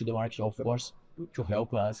 We'll go to the market, of course, to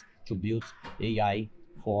help us to build AI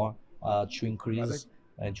for to increase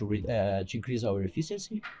to increase our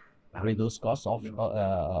efficiency, reduce costs of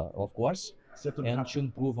course, and to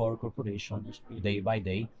improve our corporation day by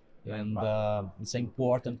day. And it's an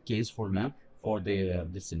important case for me for the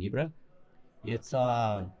Cenibra. It's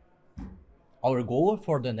our goal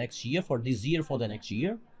for the next year, for this year, for the next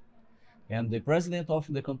year. And the president of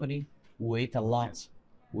the company wait a lot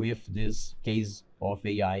with this case of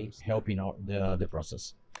AI helping out the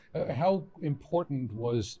process. How important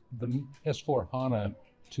was the S/4HANA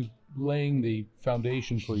to laying the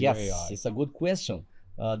foundation for your Yes, AI? it's a good question.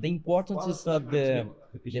 The importance is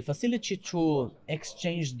the facility to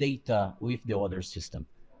exchange data with the other system.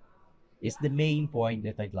 It's the main point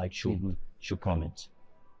that I'd like to comment.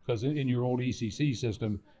 Because in your old ECC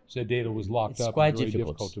system, said data was locked It's up, quite very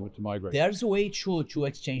difficult. difficult to migrate. There's a way to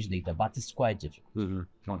exchange data, but it's quite difficult.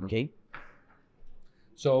 Okay.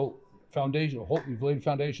 So you've laid a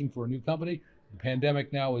foundation for a new company. The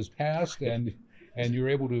pandemic now is past, and you're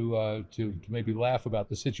able to maybe laugh about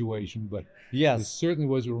the situation. But Yes. it certainly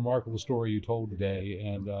was a remarkable story you told today,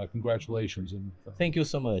 and congratulations and Thank you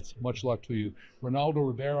so much. much luck to you. Ronaldo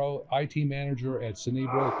Ribeiro, IT manager at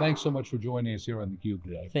Cenibra. Thanks so much for joining us here on theCUBE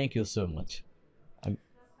today. Thank you so much.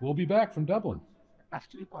 We'll be back from Dublin.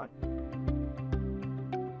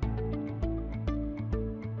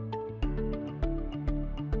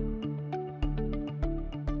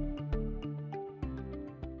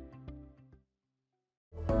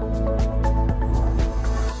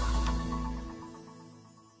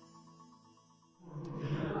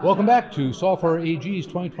 Welcome back to Software AG's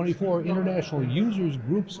 2024 International Users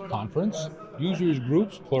Groups Conference. Users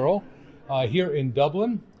Groups, plural, here in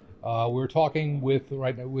Dublin. We're talking with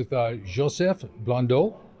Joseph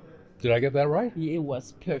Blondeau. Did I get that right? It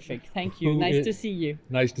was perfect. Thank you. Who Nice is- to see you.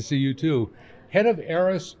 Nice to see you too. Head of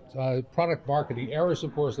Eris Product Marketing. Eris,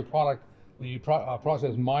 of course, the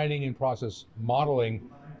process mining and process modeling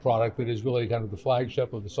product that is really kind of the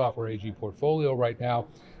flagship of the Software AG portfolio right now.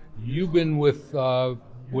 You've been with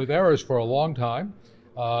Eris for a long time.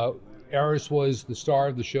 Aris was the star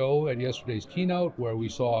of the show at yesterday's keynote, where we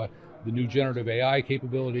saw the new generative AI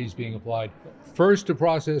capabilities being applied first to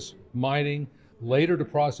process mining, later to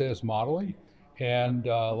process modeling, and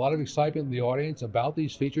a lot of excitement in the audience about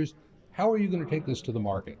these features. How are you going to take this to the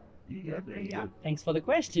market? Yeah, thanks for the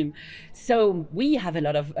question. So we have a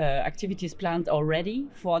lot of activities planned already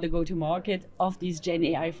for the go-to-market of this Gen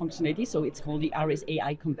AI functionality. So it's called the Aris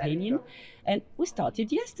AI Companion. And we started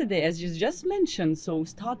yesterday, as you just mentioned. So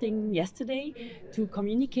starting yesterday to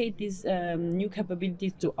communicate these new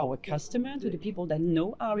capabilities to our customer, to the people that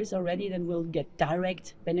know Aris already, then will get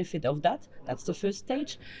direct benefit of that. That's the first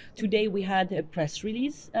stage. Today we had a press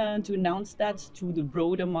release to announce that to the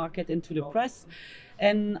broader market and to the press.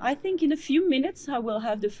 And I think in a few minutes, I will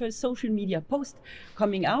have the first social media post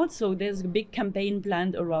coming out. So there's a big campaign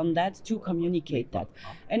planned around that to communicate that.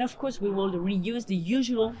 And of course, we will reuse the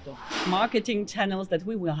usual marketing channels that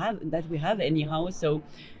we have anyhow. So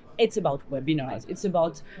it's about webinars. It's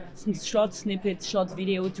about some short snippets, short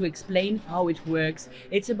video to explain how it works.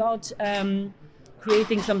 It's about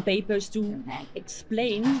creating some papers to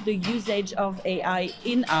explain the usage of AI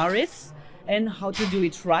in Aris and how to do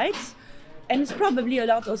it right. And it's probably a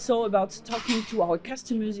lot also about talking to our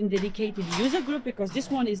customers in dedicated user group, because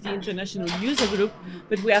this one is the international user group,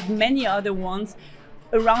 but we have many other ones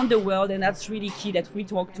around the world, and that's really key that we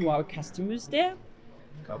talk to our customers there.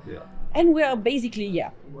 And we are basically,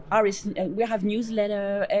 Aris, we have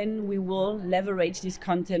newsletter, and we will leverage this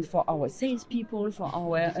content for our salespeople, for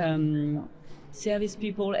our service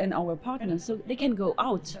people and our partners, so they can go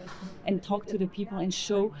out and talk to the people and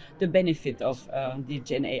show the benefit of the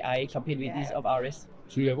Gen AI capabilities of Aris.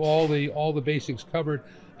 So you have all the basics covered.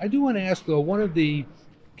 I do want to ask though, one of the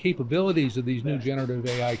capabilities of these new generative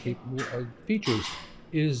AI features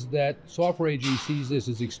is that Software AG sees this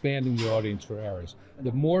as expanding the audience for Aris.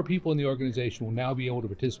 That more people in the organization will now be able to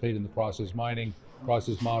participate in the process mining,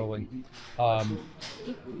 process modeling. How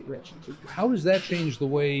does that change the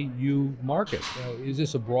way you market? Is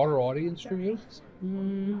this a broader audience for you?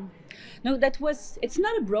 No, it's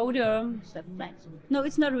not a broader, no,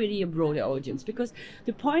 it's not really a broader audience, because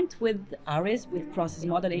the point with Aris, with process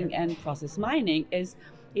modeling and process mining, is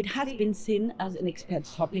it has been seen as an expert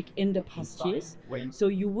topic in the past years. So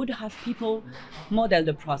you would have people model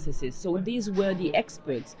the processes. So these were the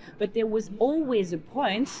experts, but there was always a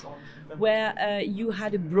point where you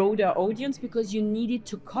had a broader audience, because you needed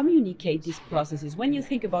to communicate these processes. When you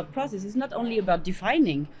think about processes, it's not only about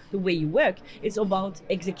defining the way you work, it's about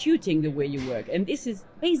executing the way you work. And this is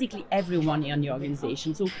basically everyone in the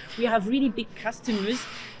organization. So we have really big customers.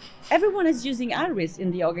 Everyone is using Aris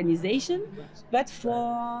in the organization, but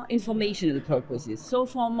for informational purposes. So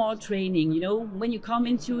for more training, when you come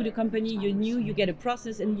into the company, you're new, you get a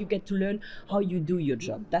process and you get to learn how you do your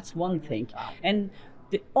job. That's one thing. And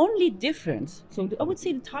the only difference, so I would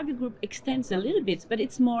say the target group extends a little bit, but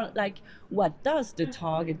it's more like, what does the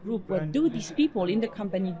target group, what do these people in the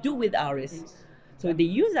company do with Aris? So they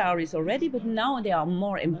use Aris already, but now they are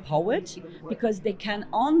more empowered, because they can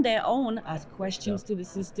on their own ask questions to the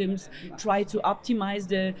systems, try to optimize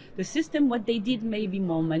the system, what they did maybe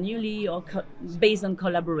more manually or based on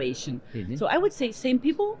collaboration. Mm-hmm. So I would say same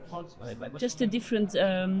people, just a different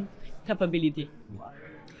capability.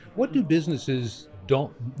 What do businesses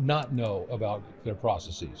not know about their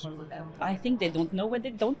processes? I think they don't know what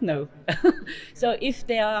they don't know. So if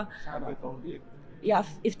they are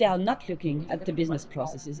not looking at the business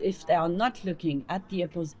processes, if they are not looking at the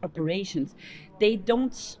operations, they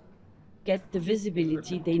don't get the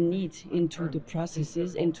visibility they need into the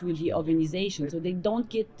processes, into the organization. So they don't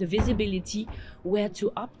get the visibility where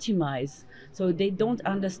to optimize. So they don't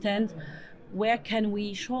understand where can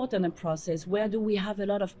we shorten a process, where do we have a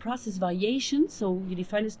lot of process variations. So you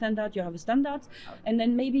define a standard, you have a standard, and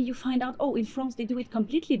then maybe you find out, in France they do it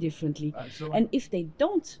completely differently. And if they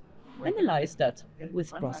don't analyze that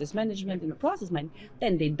with process management and process mining,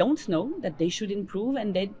 then they don't know that they should improve,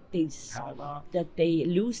 and that they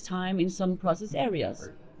lose time in some process areas,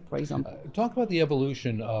 for example. Talk about the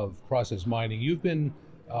evolution of process mining. You've been,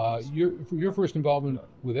 your first involvement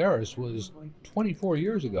with Aris was 24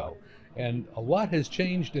 years ago, and a lot has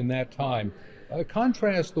changed in that time.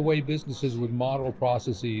 Contrast the way businesses would model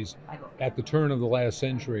processes at the turn of the last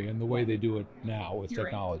century and the way they do it now with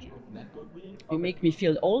technology. You make me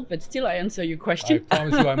feel old, but still I answer your question. I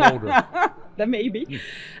promise you I'm older. That may be.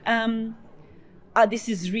 This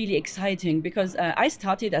is really exciting, because I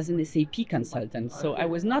started as an SAP consultant, so I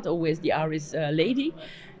was not always the Aris lady.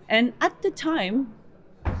 And at the time,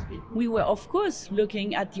 we were, of course,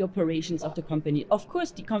 looking at the operations of the company. Of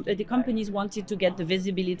course, the companies wanted to get the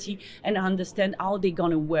visibility and understand how they're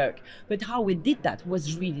going to work. But how we did that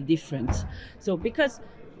was really different. So because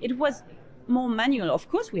it was more manual, of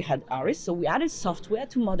course, we had ARIS, so we added software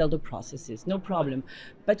to model the processes, no problem.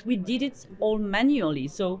 But we did it all manually.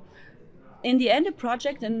 So in the end, a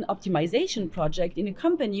project, an optimization project in a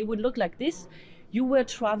company would look like this. You were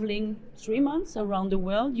traveling 3 months around the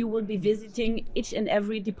world. You will be visiting each and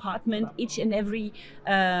every department, each and every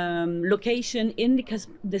location in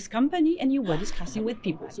this company, and you were discussing with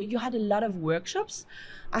people. So you had a lot of workshops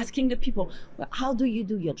asking the people, well, how do you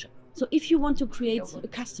do your job? So if you want to create a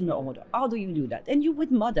customer order, how do you do that? And you would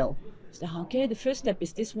model. So, okay, the first step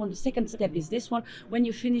is this one, the second step is this one. When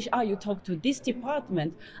you finish, you talk to this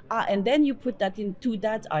department, and then you put that into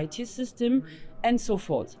that IT system, and so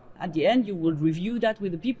forth. At the end, you will review that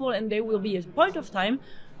with the people, and there will be a point of time,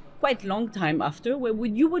 quite long time after, where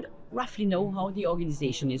you would roughly know how the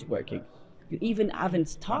organization is working. You even haven't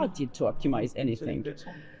started to optimize anything.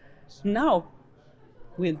 Now,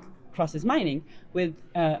 with process mining, with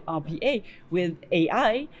RPA, with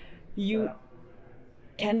AI, you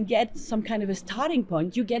can get some kind of a starting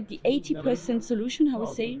point. You get the 80% solution, I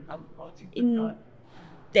would say, in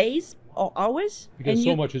days or hours. Because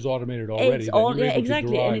so much is automated already. It's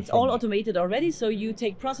exactly, and it's all automated already. So you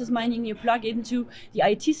take process mining, you plug into the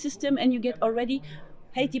IT system, and you get already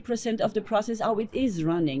 80% of the process how it is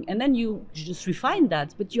running, and then you just refine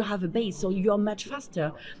that, but you have a base, so you're much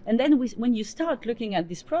faster. And then when you start looking at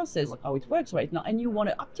this process, how it works right now, and you want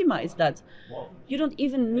to optimize that, you don't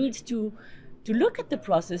even need to look at the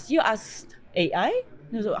process. You ask AI,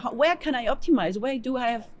 so where can I optimize? Where do I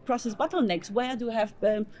have process bottlenecks? Where do I have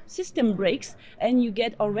system breaks? And you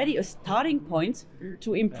get already a starting point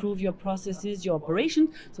to improve your processes, your operation.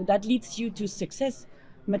 So that leads you to success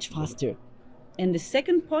much faster. And the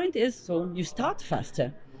second point is, so you start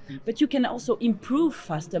faster, but you can also improve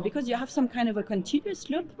faster because you have some kind of a continuous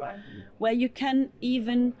loop where you can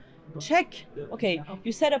even check, okay,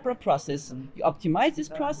 you set up a process, you optimize this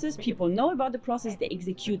process, people know about the process, they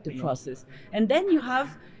execute the process. And then you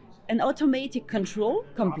have an automatic control,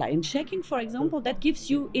 compliance checking, for example, that gives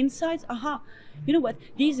you insights. You know what,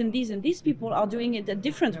 these and these and these people are doing it a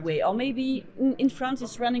different way, or maybe in France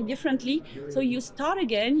it's running differently. So you start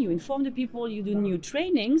again, you inform the people, you do new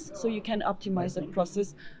trainings, so you can optimize the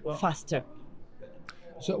process faster.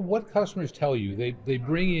 So what customers tell you, they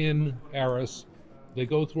bring in ARIS, they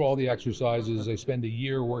go through all the exercises, they spend a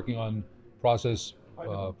year working on process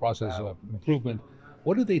improvement.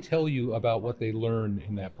 What do they tell you about what they learn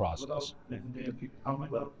in that process?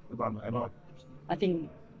 I think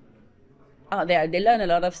they learn a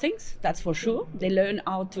lot of things, that's for sure. They learn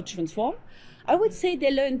how to transform. I would say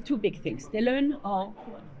they learn two big things. They learn how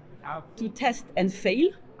to test and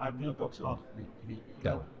fail.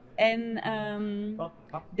 And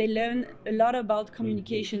they learn a lot about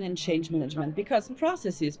communication and change management, because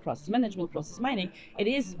process management, process mining, it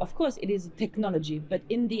is, of course, it is technology, but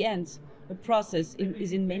in the end, the process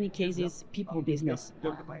is in many cases people business.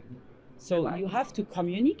 So you have to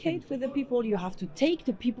communicate with the people, you have to take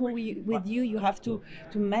the people with you, you have to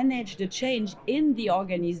manage the change in the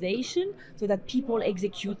organization so that people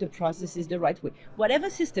execute the processes the right way, whatever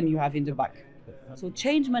system you have in the back. So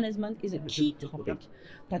change management is a key topic.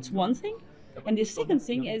 That's one thing. And the second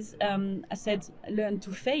thing is, I said, learn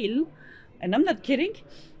to fail, and I'm not kidding,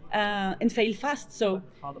 and fail fast. So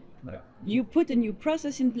you put a new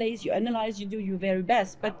process in place, you analyze, you do your very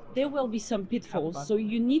best, but there will be some pitfalls. So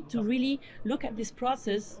you need to really look at this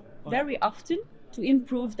process very often to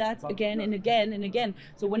improve that again and again and again.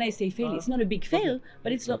 So when I say fail, it's not a big fail,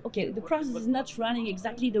 but it's not, okay, the process is not running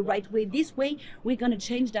exactly the right way. This way, we're going to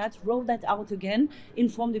change that, roll that out again,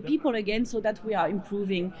 inform the people again, so that we are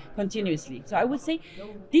improving continuously. So I would say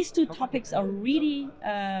these two topics are really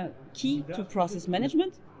key to process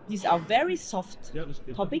management. These are very soft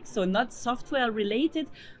topics, so not software related,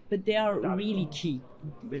 but they are really key.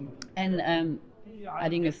 And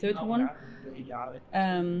adding a third one,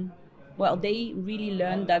 well, they really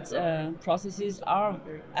learn that processes are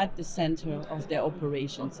at the center of their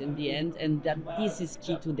operations in the end, and that this is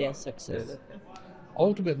key to their success.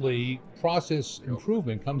 Ultimately, process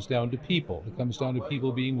improvement comes down to people. It comes down to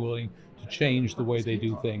people being willing to change the way they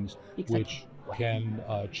do things, which can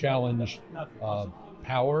challenge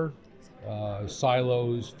power,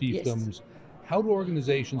 silos, fiefdoms. Yes. How do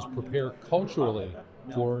organizations prepare culturally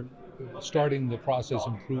for starting the process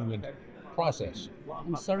improvement process?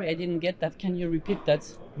 I'm sorry, I didn't get that. Can you repeat that?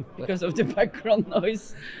 Because of the background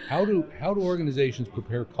noise. How do organizations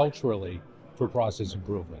prepare culturally for process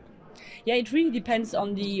improvement? Yeah, it really depends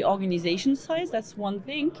on the organization size. That's one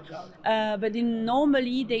thing, but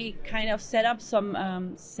normally they kind of set up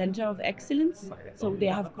some center of excellence. So they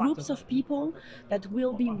have groups of people that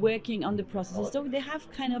will be working on the processes. So they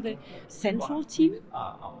have kind of a central team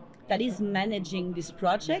that is managing this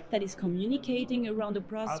project, that is communicating around the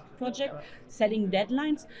project, setting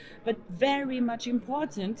deadlines. But very much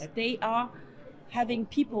important, they are having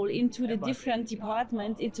people into the different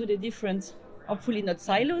departments, into the different, hopefully not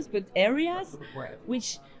silos, but areas,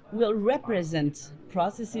 which will represent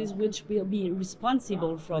processes, which will be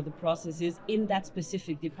responsible for the processes in that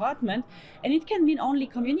specific department. And it can mean only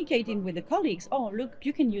communicating with the colleagues. Oh, look,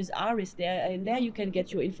 you can use ARIS there, and there you can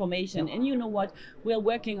get your information. And you know what, we're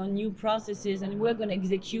working on new processes, and we're going to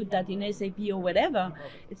execute that in SAP or whatever.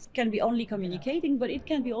 It can be only communicating, but it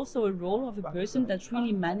can be also a role of a person that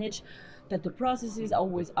really manage that the processes are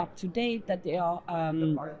always up to date, that they are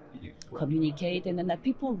communicating, and that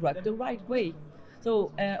people work the right way.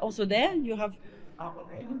 So also there you have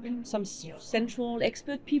some central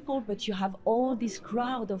expert people, but you have all this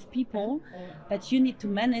crowd of people that you need to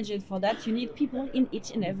manage, and for that you need people in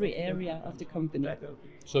each and every area of the company.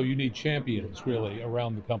 So you need champions really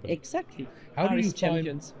around the company. Exactly. How do you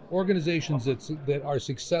champions. find organizations that are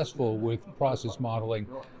successful with process modeling,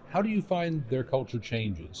 how do you find their culture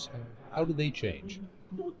changes? How do they change?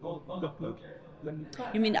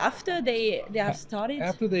 You mean after they have started?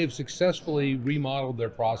 After they've successfully remodeled their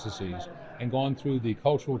processes and gone through the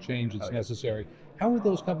cultural change that's necessary, how are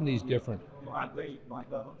those companies different?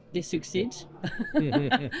 They succeed.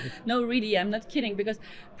 No, really, I'm not kidding, because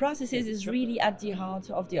processes is really at the heart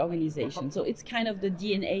of the organization. So it's kind of the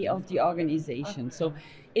DNA of the organization. So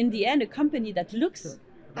in the end, a company that looks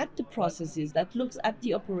at the processes, that looks at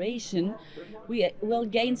the operation, we will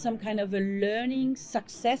gain some kind of a learning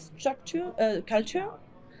success culture,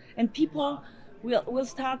 and people will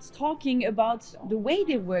start talking about the way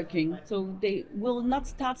they're working. So they will not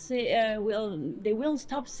start they will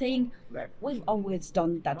stop saying we've always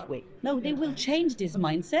done that way. No, they will change these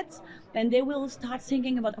mindsets, and they will start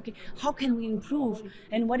thinking about, okay, how can we improve,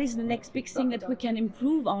 and what is the next big thing that we can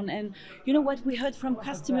improve on, and you know what, we heard from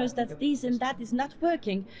customers that this and that is not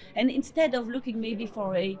working, and instead of looking maybe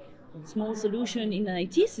for a small solution in an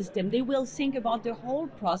IT system, they will think about the whole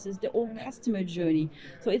process, the whole customer journey.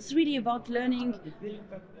 So it's really about learning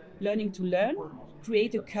to learn,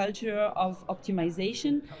 create a culture of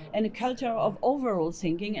optimization and a culture of overall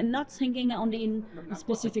thinking, and not thinking only in a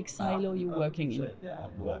specific silo you're working in.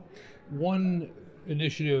 One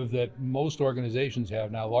initiative that most organizations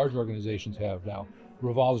have now, large organizations have now,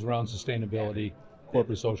 revolves around sustainability,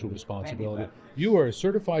 corporate social responsibility. You are a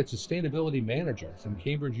certified sustainability manager from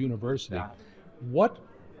Cambridge University. What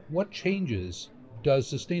changes does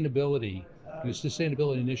sustainability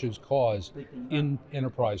initiatives cause in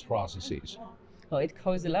enterprise processes? Oh, it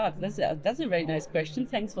causes a lot. That's a very nice question.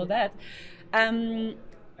 Thanks for that.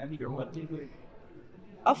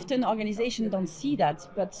 Often organizations don't see that,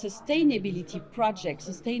 but sustainability projects,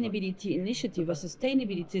 sustainability initiative, or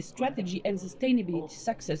sustainability strategy and sustainability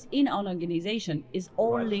success in an organization is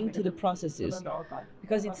all linked to the processes.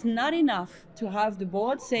 Because it's not enough to have the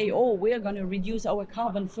board say, oh, we're going to reduce our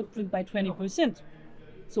carbon footprint by 20%.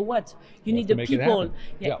 So what? You need the people.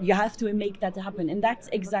 Yeah, you have to make that happen. And that's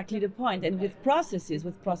exactly the point. And with processes,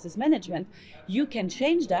 with process management, you can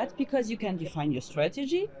change that because you can define your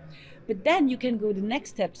strategy. But then you can go the next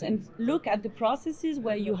steps and look at the processes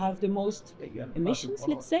where you have the most emissions,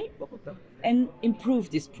 let's say, and improve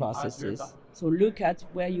these processes. So look at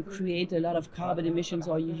where you create a lot of carbon emissions,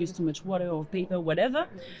 or you use too much water or paper, whatever.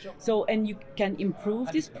 So, and you can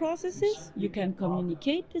improve these processes, you can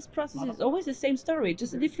communicate these processes. It's always the same story,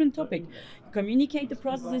 just a different topic. You communicate the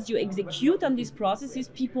processes, you execute on these processes,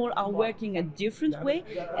 people are working a different way,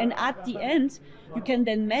 and at the end, you can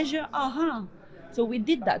then measure, so we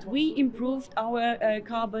did that. We improved our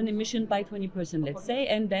carbon emission by 20%, let's say,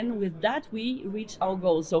 and then with that we reached our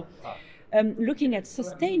goal. So looking at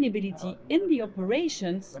sustainability in the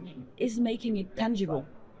operations is making it tangible.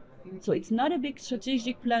 So it's not a big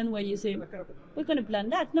strategic plan where you say, we're going to plan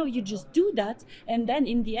that. No, you just do that, and then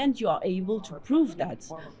in the end you are able to prove that.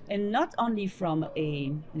 And not only from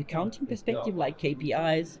an accounting perspective like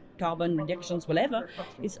KPIs, carbon reductions, whatever,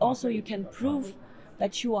 it's also you can prove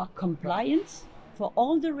that you are compliant for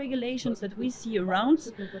all the regulations that we see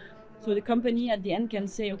around. So the company at the end can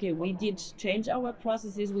say, okay, we did change our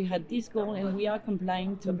processes, we had this goal, and we are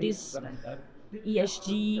complying to this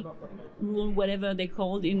ESG rule, whatever they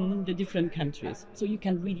called in the different countries. So you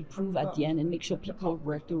can really prove at the end and make sure people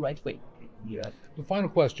work the right way. The final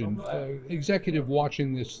question, executive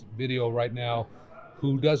watching this video right now,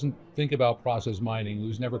 who doesn't think about process mining,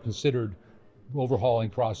 who's never considered overhauling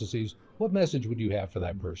processes, what message would you have for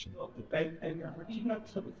that person?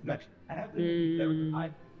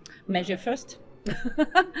 Measure first.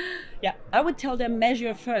 Yeah, I would tell them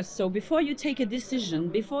measure first. So before you take a decision,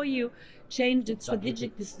 before you change the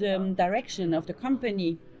strategic direction of the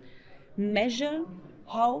company, measure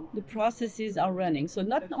how the processes are running. So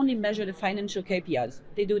not only measure the financial KPIs,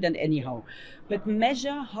 they do that anyhow, but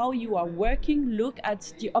measure how you are working, look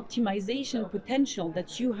at the optimization potential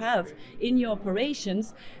that you have in your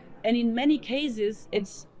operations. And in many cases,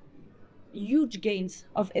 it's huge gains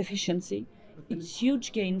of efficiency, it's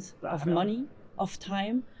huge gains of money, of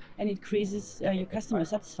time, and it increases your customer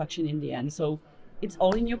satisfaction in the end. So it's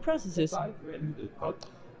all in your processes.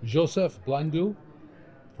 Joseph Blangu,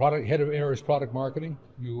 head of Aris Product Marketing.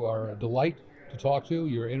 You are a delight to talk to.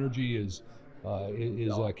 Your energy is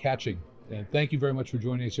catching. And thank you very much for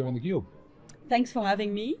joining us here on theCUBE. Thanks for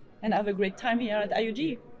having me, and have a great time here at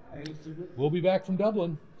IUG. We'll be back from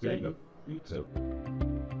Dublin. You too.